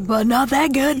skills, but not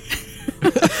that good.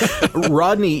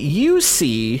 Rodney, you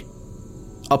see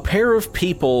a pair of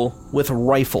people with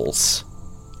rifles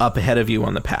up ahead of you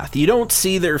on the path. You don't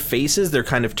see their faces. They're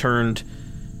kind of turned,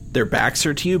 their backs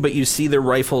are to you, but you see their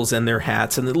rifles and their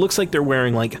hats, and it looks like they're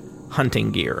wearing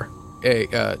hunting gear. Hey,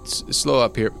 slow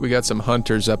up here. We got some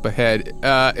hunters up ahead.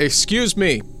 Excuse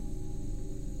me.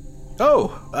 Oh,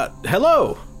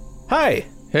 hello. Hi.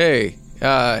 Hey,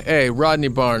 Rodney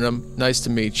Barnum. Nice to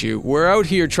meet you. We're out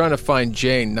here trying to find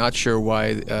Jane. Not sure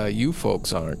why you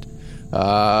folks aren't.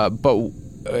 But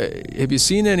have you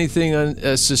seen anything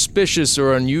suspicious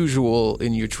or unusual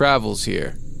in your travels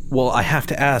here? Well, I have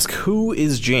to ask, who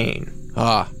is Jane?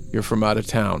 You're from out of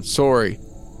town. Sorry.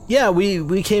 Yeah,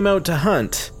 we came out to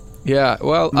hunt. Yeah,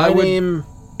 well, My name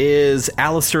is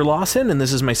Alistair Lawson, and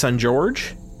this is my son,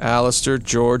 George. Alistair,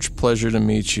 George, pleasure to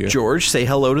meet you. George, say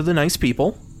hello to the nice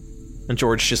people. And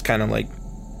George just kind of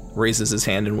raises his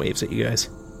hand and waves at you guys.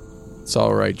 It's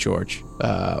all right, George.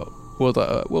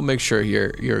 We'll make sure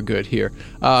you're good here.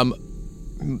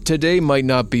 Today might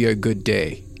not be a good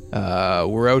day.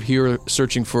 We're out here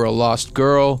searching for a lost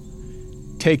girl,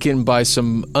 taken by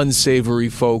some unsavory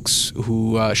folks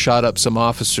who shot up some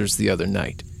officers the other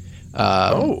night.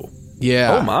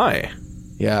 Yeah. Oh my.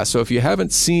 Yeah, so if you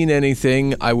haven't seen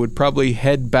anything, I would probably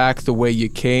head back the way you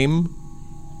came,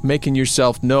 making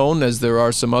yourself known, as there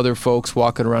are some other folks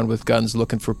walking around with guns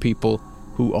looking for people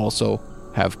who also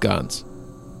have guns.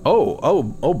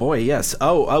 Oh boy, yes.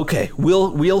 Oh, okay.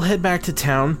 We'll head back to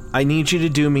town. I need you to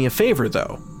do me a favor,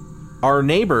 though. Our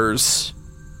neighbors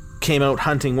came out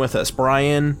hunting with us.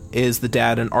 Brian is the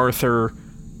dad and Arthur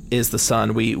is the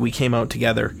son. We came out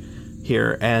together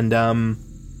here, and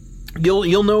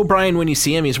you'll know Brian when you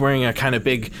see him. He's wearing a kind of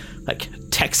big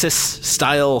Texas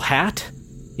style hat.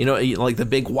 You know, the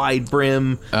big wide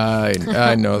brim. I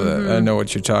know that. I know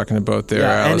what you're talking about there,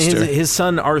 Alistair. And his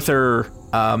son Arthur,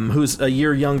 who's a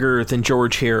year younger than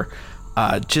George here,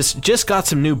 just got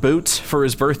some new boots for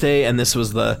his birthday, and this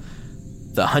was the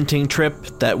hunting trip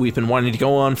that we've been wanting to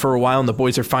go on for a while, and the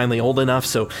boys are finally old enough.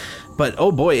 So, but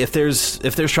oh boy, if there's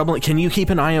trouble, can you keep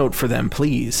an eye out for them,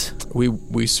 please?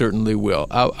 We certainly will.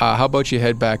 How about you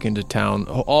head back into town?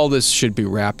 All this should be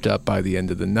wrapped up by the end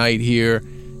of the night here.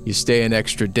 You stay an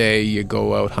extra day. You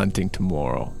go out hunting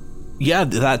tomorrow. Yeah,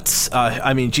 that's.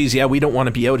 We don't want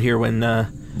to be out here when.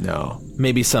 No.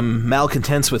 Maybe some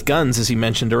malcontents with guns, as you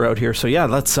mentioned, are out here. So yeah,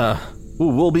 let's.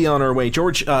 We'll be on our way.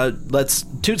 George, let's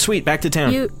toot sweet back to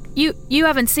town. You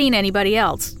haven't seen anybody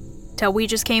else till we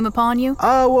just came upon you?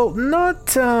 Well, not,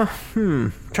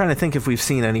 trying to think if we've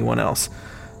seen anyone else.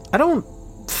 I don't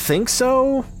think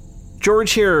so.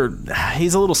 George here,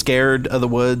 he's a little scared of the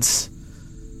woods.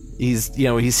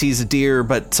 he sees a deer,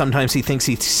 but sometimes he thinks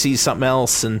he sees something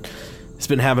else, and he's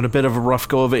been having a bit of a rough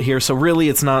go of it here. So really,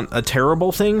 it's not a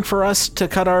terrible thing for us to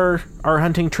cut our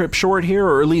hunting trip short here,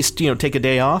 or at least, take a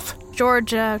day off.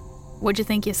 George, what'd you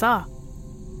think you saw?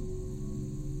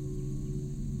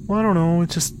 Well, I don't know.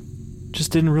 It just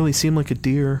didn't really seem like a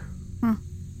deer.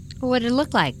 What did it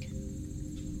look like?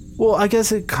 Well, I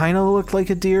guess it kind of looked like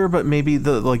a deer, but maybe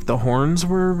the horns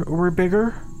were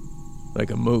bigger. Like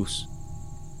a moose.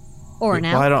 Or an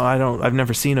Well, elk. I've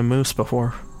never seen a moose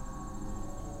before.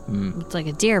 It's like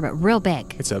a deer, but real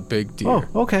big. It's a big deer. Oh,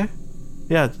 okay.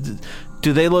 Yeah.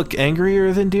 Do they look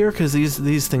angrier than deer? Because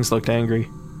these things looked angry.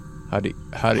 How do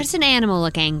How does an animal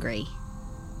look angry?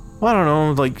 Well, I don't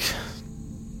know, like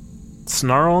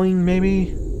snarling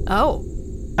maybe? Oh.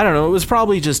 I don't know. It was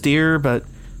probably just deer, but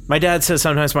my dad says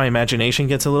sometimes my imagination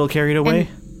gets a little carried away.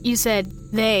 And you said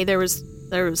there was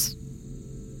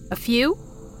a few?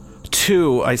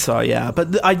 2 I saw, yeah.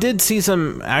 But I did see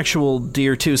some actual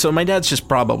deer too, so my dad's just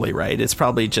probably right. It's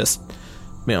probably just,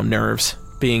 nerves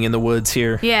being in the woods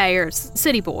here. Yeah, you're a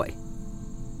city boy.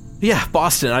 Yeah,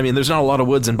 Boston. I mean, there's not a lot of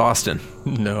woods in Boston.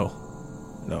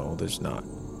 No, there's not.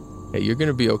 Hey, you're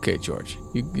gonna be okay, George.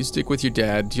 You stick with your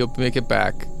dad. You'll make it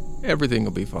back. Everything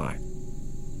will be fine.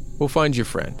 We'll find your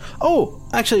friend. Oh,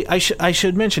 actually, I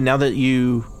should mention now that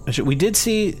we did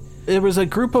see there was a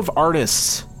group of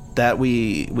artists that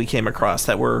we came across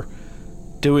that were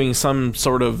doing some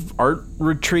sort of art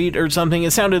retreat or something.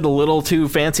 It sounded a little too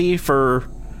fancy for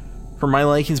my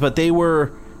likings, but they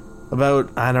were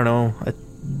about, I don't know, a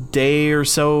day or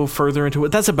so further into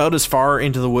it. That's about as far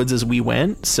into the woods as we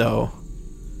went, so.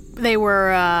 They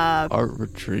were Art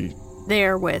retreat.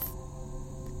 there with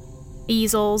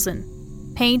easels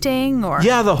and painting, or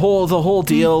Yeah, the whole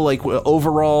deal, like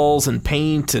overalls and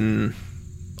paint and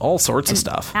all sorts of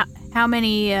stuff. How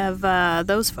many of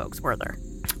those folks were there?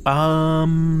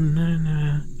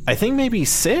 I think maybe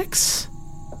 6.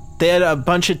 They had a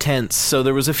bunch of tents, so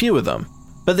there was a few of them.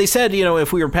 But they said,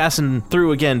 if we were passing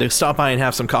through again, to stop by and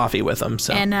have some coffee with them.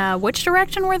 So. And which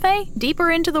direction were they?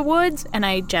 Deeper into the woods? And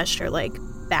I gesture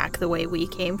back the way we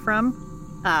came from,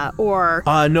 or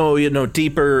no,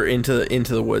 deeper into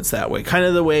the woods that way. Kind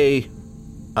of the way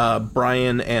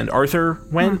Brian and Arthur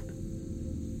went.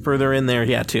 Further in there,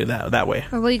 yeah, too, that way.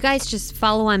 Or will you guys just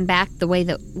follow on back the way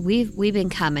that we've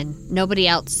been coming? Nobody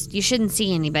else. You shouldn't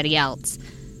see anybody else.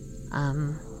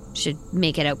 Should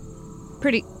make it a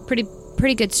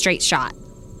pretty good straight shot.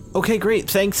 Okay, great.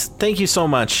 Thank you so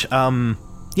much.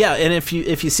 Yeah, and if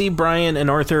you see Brian and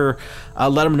Arthur,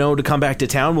 let them know to come back to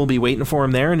town. We'll be waiting for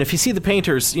them there. And if you see the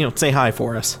painters, say hi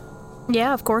for us.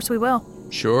 yeah, of course we will.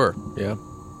 Sure. Yeah.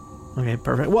 Okay,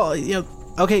 perfect. Well,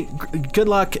 okay. Good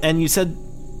luck. And you said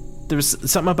there was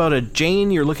something about a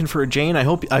Jane. You're looking for a Jane. I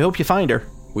hope you find her.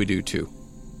 We do too.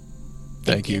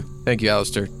 Thank you. Thank you,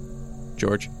 Alistair.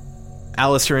 George.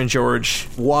 Alistair and George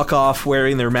walk off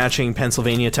wearing their matching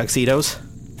Pennsylvania tuxedos.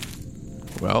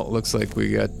 Well, looks like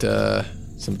we got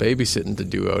some babysitting to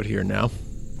do out here now.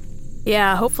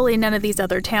 Yeah, hopefully none of these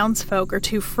other townsfolk are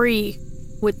too free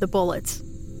with the bullets.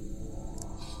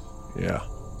 Yeah.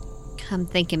 I'm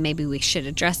thinking maybe we should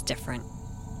have dressed different.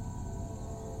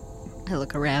 I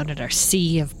look around at our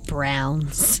sea of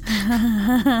browns.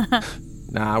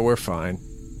 Nah, we're fine.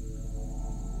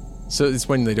 So it's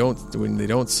when they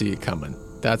don't see you coming.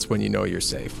 That's when you know you're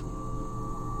safe.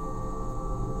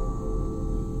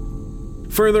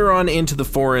 Further on into the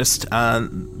forest,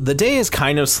 the day has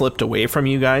kind of slipped away from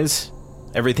you guys.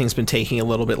 Everything's been taking a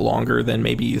little bit longer than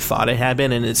maybe you thought it had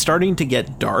been, and it's starting to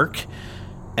get dark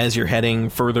as you're heading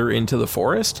further into the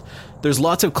forest. There's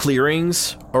lots of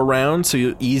clearings around,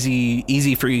 so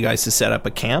easy for you guys to set up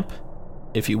a camp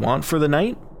if you want for the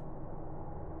night.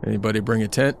 Anybody bring a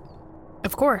tent?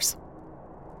 Of course.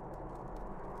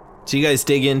 So you guys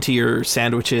dig into your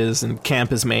sandwiches and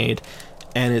camp is made,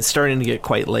 and it's starting to get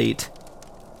quite late.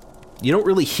 You don't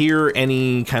really hear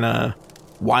any kind of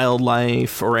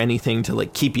wildlife or anything to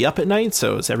keep you up at night,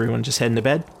 so is everyone just heading to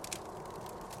bed?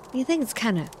 You think it's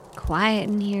kind of quiet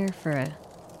in here for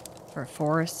a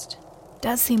forest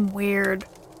Does seem weird.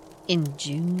 in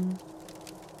June?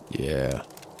 Yeah.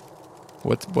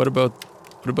 What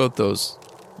about those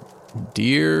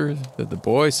deer that the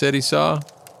boy said he saw?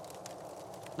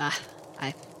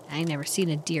 I never seen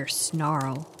a deer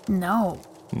snarl. No.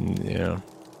 Yeah.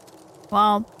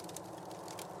 Well,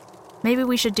 maybe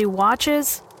we should do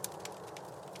watches?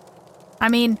 I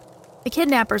mean, the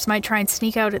kidnappers might try and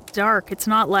sneak out at dark. It's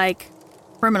not like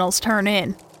criminals turn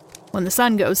in when the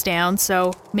sun goes down,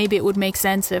 so maybe it would make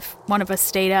sense if one of us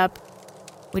stayed up.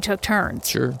 We took turns.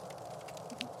 Sure.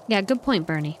 Yeah, good point,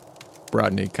 Bernie.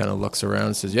 Rodney kind of looks around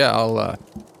and says, yeah,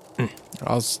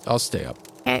 I'll stay up.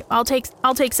 Okay, I'll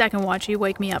take second watch. You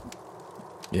wake me up.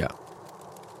 Yeah.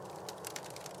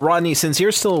 Rodney, since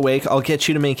you're still awake, I'll get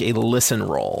you to make a listen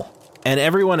roll. And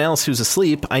everyone else who's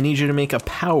asleep, I need you to make a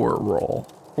power roll.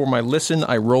 For my listen,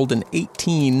 I rolled an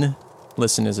 18.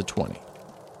 Listen is a 20.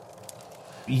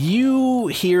 You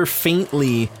hear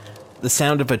faintly the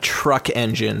sound of a truck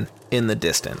engine in the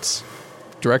distance.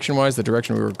 Direction-wise, the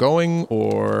direction we were going,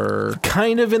 or...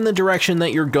 Kind of in the direction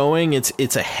that you're going.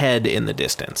 It's ahead in the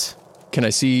distance. Can I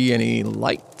see any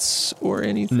lights or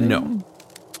anything? No.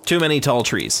 Too many tall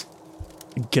trees.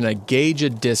 Can I gauge a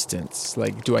distance?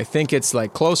 Like, do I think it's,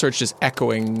 like, close, or it's just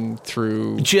echoing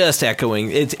through... Just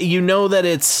echoing. You know that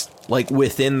it's, like,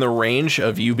 within the range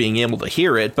of you being able to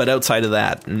hear it, but outside of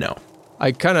that, no.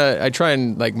 I try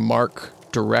and, like, mark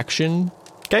direction.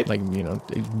 Okay. Like,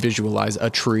 visualize a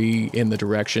tree in the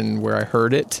direction where I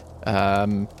heard it.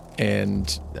 Yeah,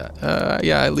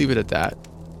 I leave it at that.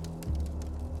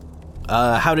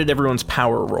 How did everyone's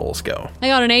power rolls go? I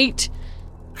got an 8.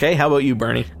 Okay, how about you,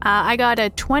 Bernie? I got a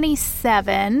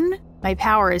 27. My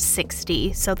power is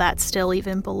 60, so that's still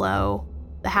even below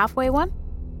the halfway one.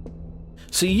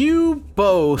 So you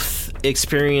both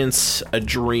experience a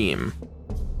dream.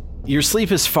 Your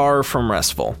sleep is far from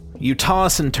restful. You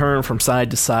toss and turn from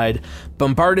side to side,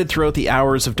 bombarded throughout the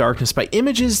hours of darkness by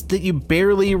images that you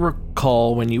barely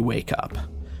recall when you wake up.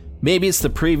 Maybe it's the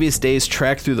previous day's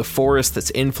trek through the forest that's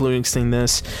influencing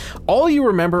this. All you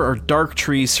remember are dark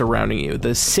trees surrounding you,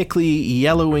 the sickly,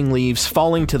 yellowing leaves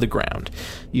falling to the ground.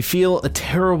 You feel a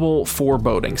terrible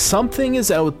foreboding. Something is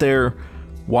out there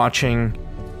watching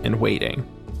and waiting.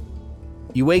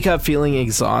 You wake up feeling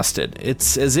exhausted.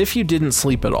 It's as if you didn't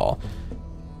sleep at all.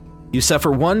 You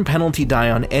suffer 1 penalty die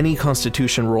on any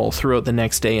constitution roll throughout the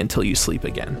next day until you sleep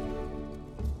again.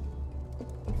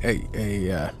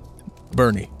 Hey,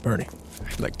 Bernie. I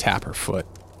like tap her foot.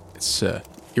 It's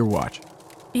your watch.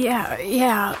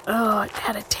 Yeah. Oh, I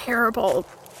had a terrible.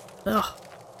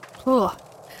 Ugh.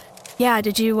 Yeah.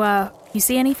 Did you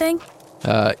see anything?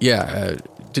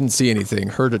 Didn't see anything.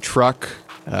 Heard a truck.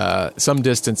 Some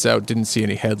distance out. Didn't see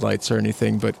any headlights or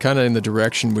anything. But kind of in the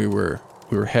direction we were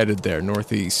headed there,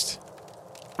 northeast.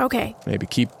 Okay. Maybe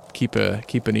keep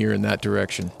an ear in that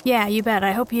direction. Yeah, you bet.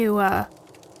 I hope you have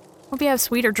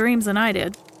sweeter dreams than I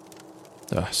did.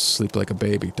 Sleep like a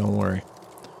baby. Don't worry.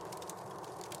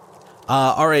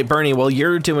 All right, Bernie, while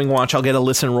you're doing watch, I'll get a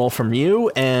listen roll from you,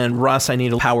 and Russ, I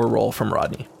need a power roll from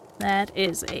Rodney. That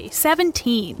is a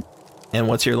 17. And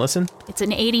what's your listen? It's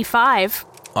an 85.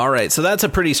 All right, so that's a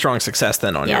pretty strong success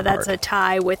then on your part. Yeah, that's a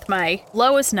tie with my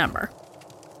lowest number.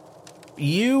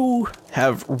 You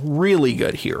have really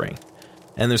good hearing,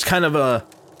 and there's kind of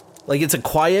it's a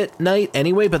quiet night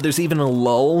anyway, but there's even a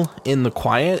lull in the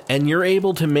quiet, and you're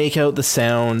able to make out the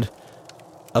sound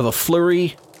of a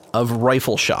flurry of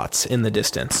rifle shots in the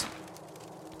distance.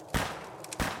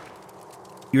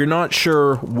 You're not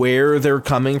sure where they're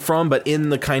coming from, but in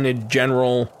the kind of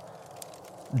general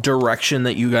direction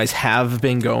that you guys have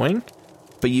been going,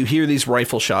 but you hear these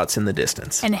rifle shots in the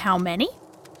distance. And how many?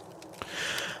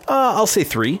 I'll say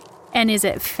 3. And is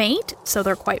it faint, so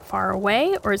they're quite far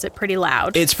away, or is it pretty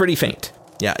loud? It's pretty faint.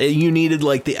 Yeah, you needed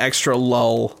like the extra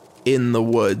lull in the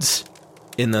woods,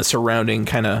 in the surrounding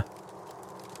kind of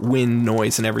wind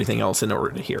noise and everything else in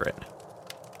order to hear it.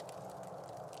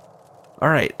 All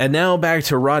right, and now back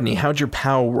to Rodney. How'd your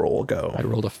POW roll go? I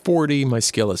rolled a 40. My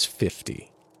skill is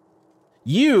 50.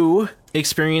 You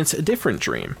experience a different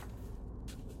dream.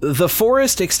 The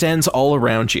forest extends all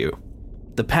around you.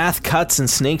 The path cuts and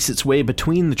snakes its way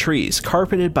between the trees,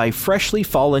 carpeted by freshly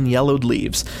fallen yellowed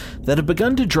leaves that have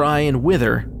begun to dry and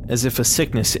wither as if a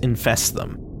sickness infests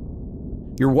them.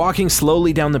 You're walking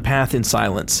slowly down the path in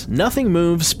silence. Nothing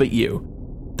moves but you.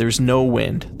 There's no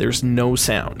wind. There's no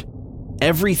sound.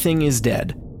 Everything is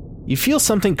dead. You feel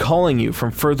something calling you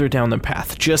from further down the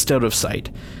path, just out of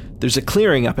sight. There's a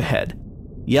clearing up ahead.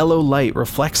 Yellow light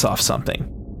reflects off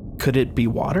something. Could it be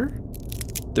water?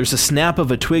 There's a snap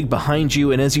of a twig behind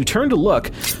you, and as you turn to look,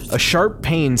 a sharp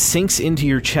pain sinks into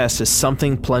your chest as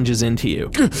something plunges into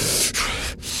you.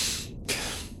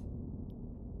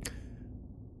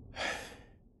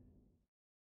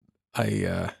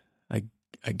 I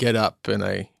get up and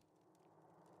I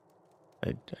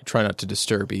try not to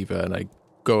disturb Eva, and I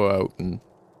go out and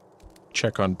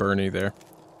check on Bernie there.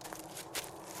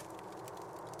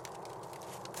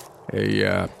 Hey,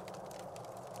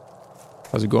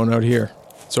 how's it going out here?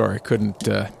 Sorry, couldn't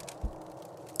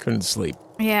sleep.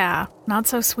 Yeah, not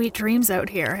so sweet dreams out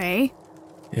here, hey?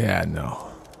 Yeah,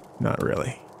 no, not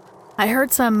really. I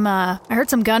heard some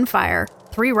gunfire.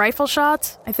 3 rifle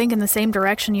shots, I think in the same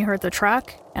direction you heard the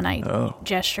truck, and I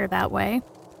gesture that way.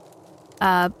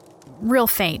 real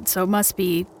faint, so it must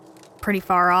be pretty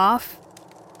far off.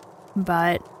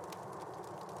 But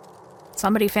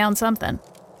somebody found something.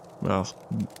 Well,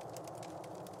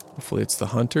 hopefully it's the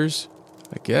hunters,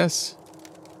 I guess.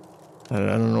 I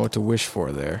don't know what to wish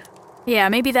for there. Yeah,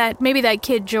 maybe that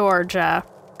kid George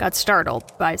got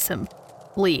startled by some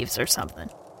leaves or something.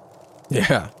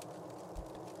 Yeah.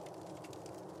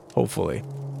 Hopefully.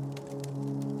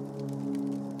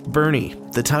 Bernie,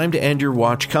 the time to end your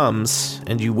watch comes,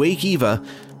 and you wake Eva,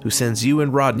 who sends you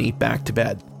and Rodney back to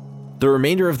bed. The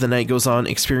remainder of the night goes on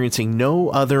experiencing no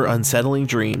other unsettling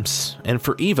dreams, and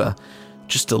for Eva,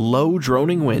 just a low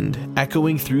droning wind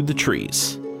echoing through the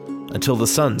trees, until the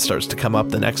sun starts to come up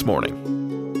the next morning.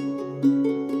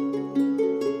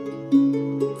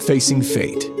 Facing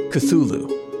Fate, Cthulhu,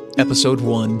 Episode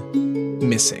 1,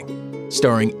 Missing.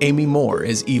 Starring Amy Moore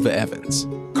as Eva Evans,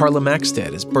 Carla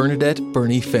Maxted as Bernadette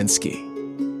Bernie Fensky,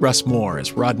 Russ Moore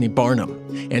as Rodney Barnum,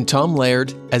 and Tom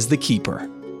Laird as The Keeper.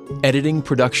 Editing,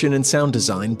 production, and sound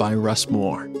design by Russ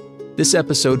Moore. This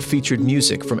episode featured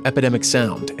music from Epidemic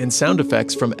Sound and sound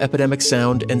effects from Epidemic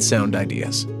Sound and Sound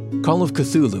Ideas. Call of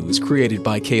Cthulhu is created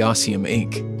by Chaosium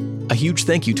Inc. A huge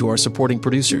thank you to our supporting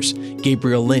producers,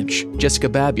 Gabriel Lynch, Jessica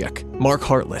Babiak, Mark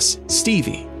Hartless,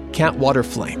 Stevie, Kat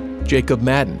Waterflame, Jacob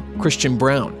Madden, Christian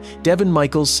Brown, Devin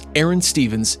Michaels, Aaron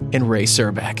Stevens, and Ray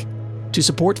Serbeck. To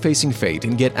support Facing Fate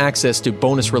and get access to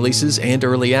bonus releases and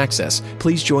early access,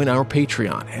 please join our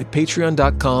Patreon at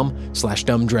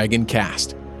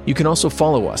patreon.com/dumbdragoncast. You can also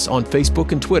follow us on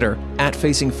Facebook and Twitter at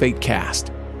Facing Fate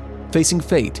Cast. Facing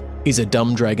Fate is a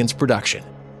Dumb Dragons production.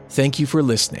 Thank you for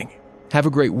listening. Have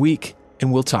a great week,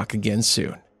 and we'll talk again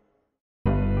soon.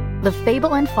 The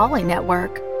Fable and Folly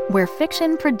Network, where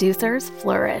fiction producers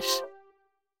flourish.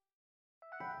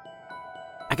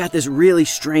 I got this really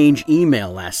strange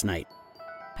email last night.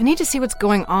 I need to see what's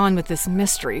going on with this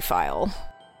mystery file.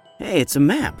 Hey, it's a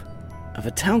map of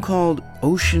a town called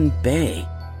Ocean Bay.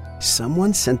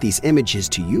 Someone sent these images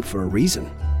to you for a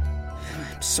reason.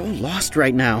 I'm so lost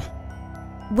right now.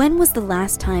 When was the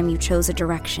last time you chose a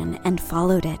direction and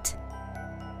followed it?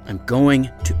 I'm going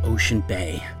to Ocean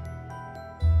Bay.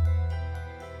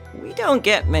 We don't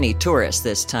get many tourists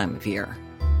this time of year.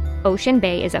 Ocean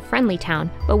Bay is a friendly town,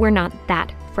 but we're not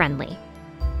that friendly.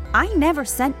 I never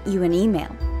sent you an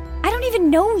email. I don't even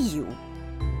know you.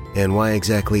 And why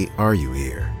exactly are you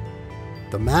here?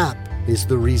 The map is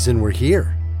the reason we're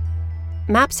here.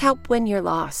 Maps help when you're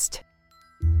lost.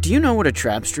 Do you know what a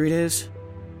trap street is?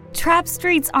 Trap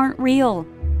streets aren't real.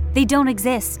 They don't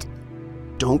exist.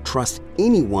 Don't trust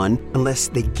anyone unless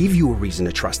they give you a reason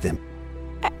to trust them.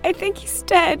 I think he's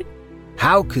dead.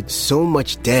 How could so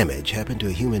much damage happen to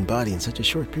a human body in such a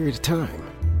short period of time?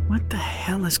 What the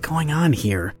hell is going on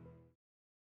here?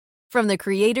 From the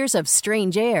creators of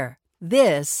Strange Air,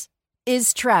 this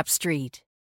is Trap Street.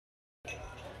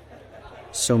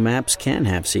 So maps can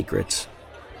have secrets.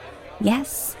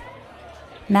 Yes.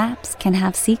 Maps can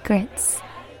have secrets.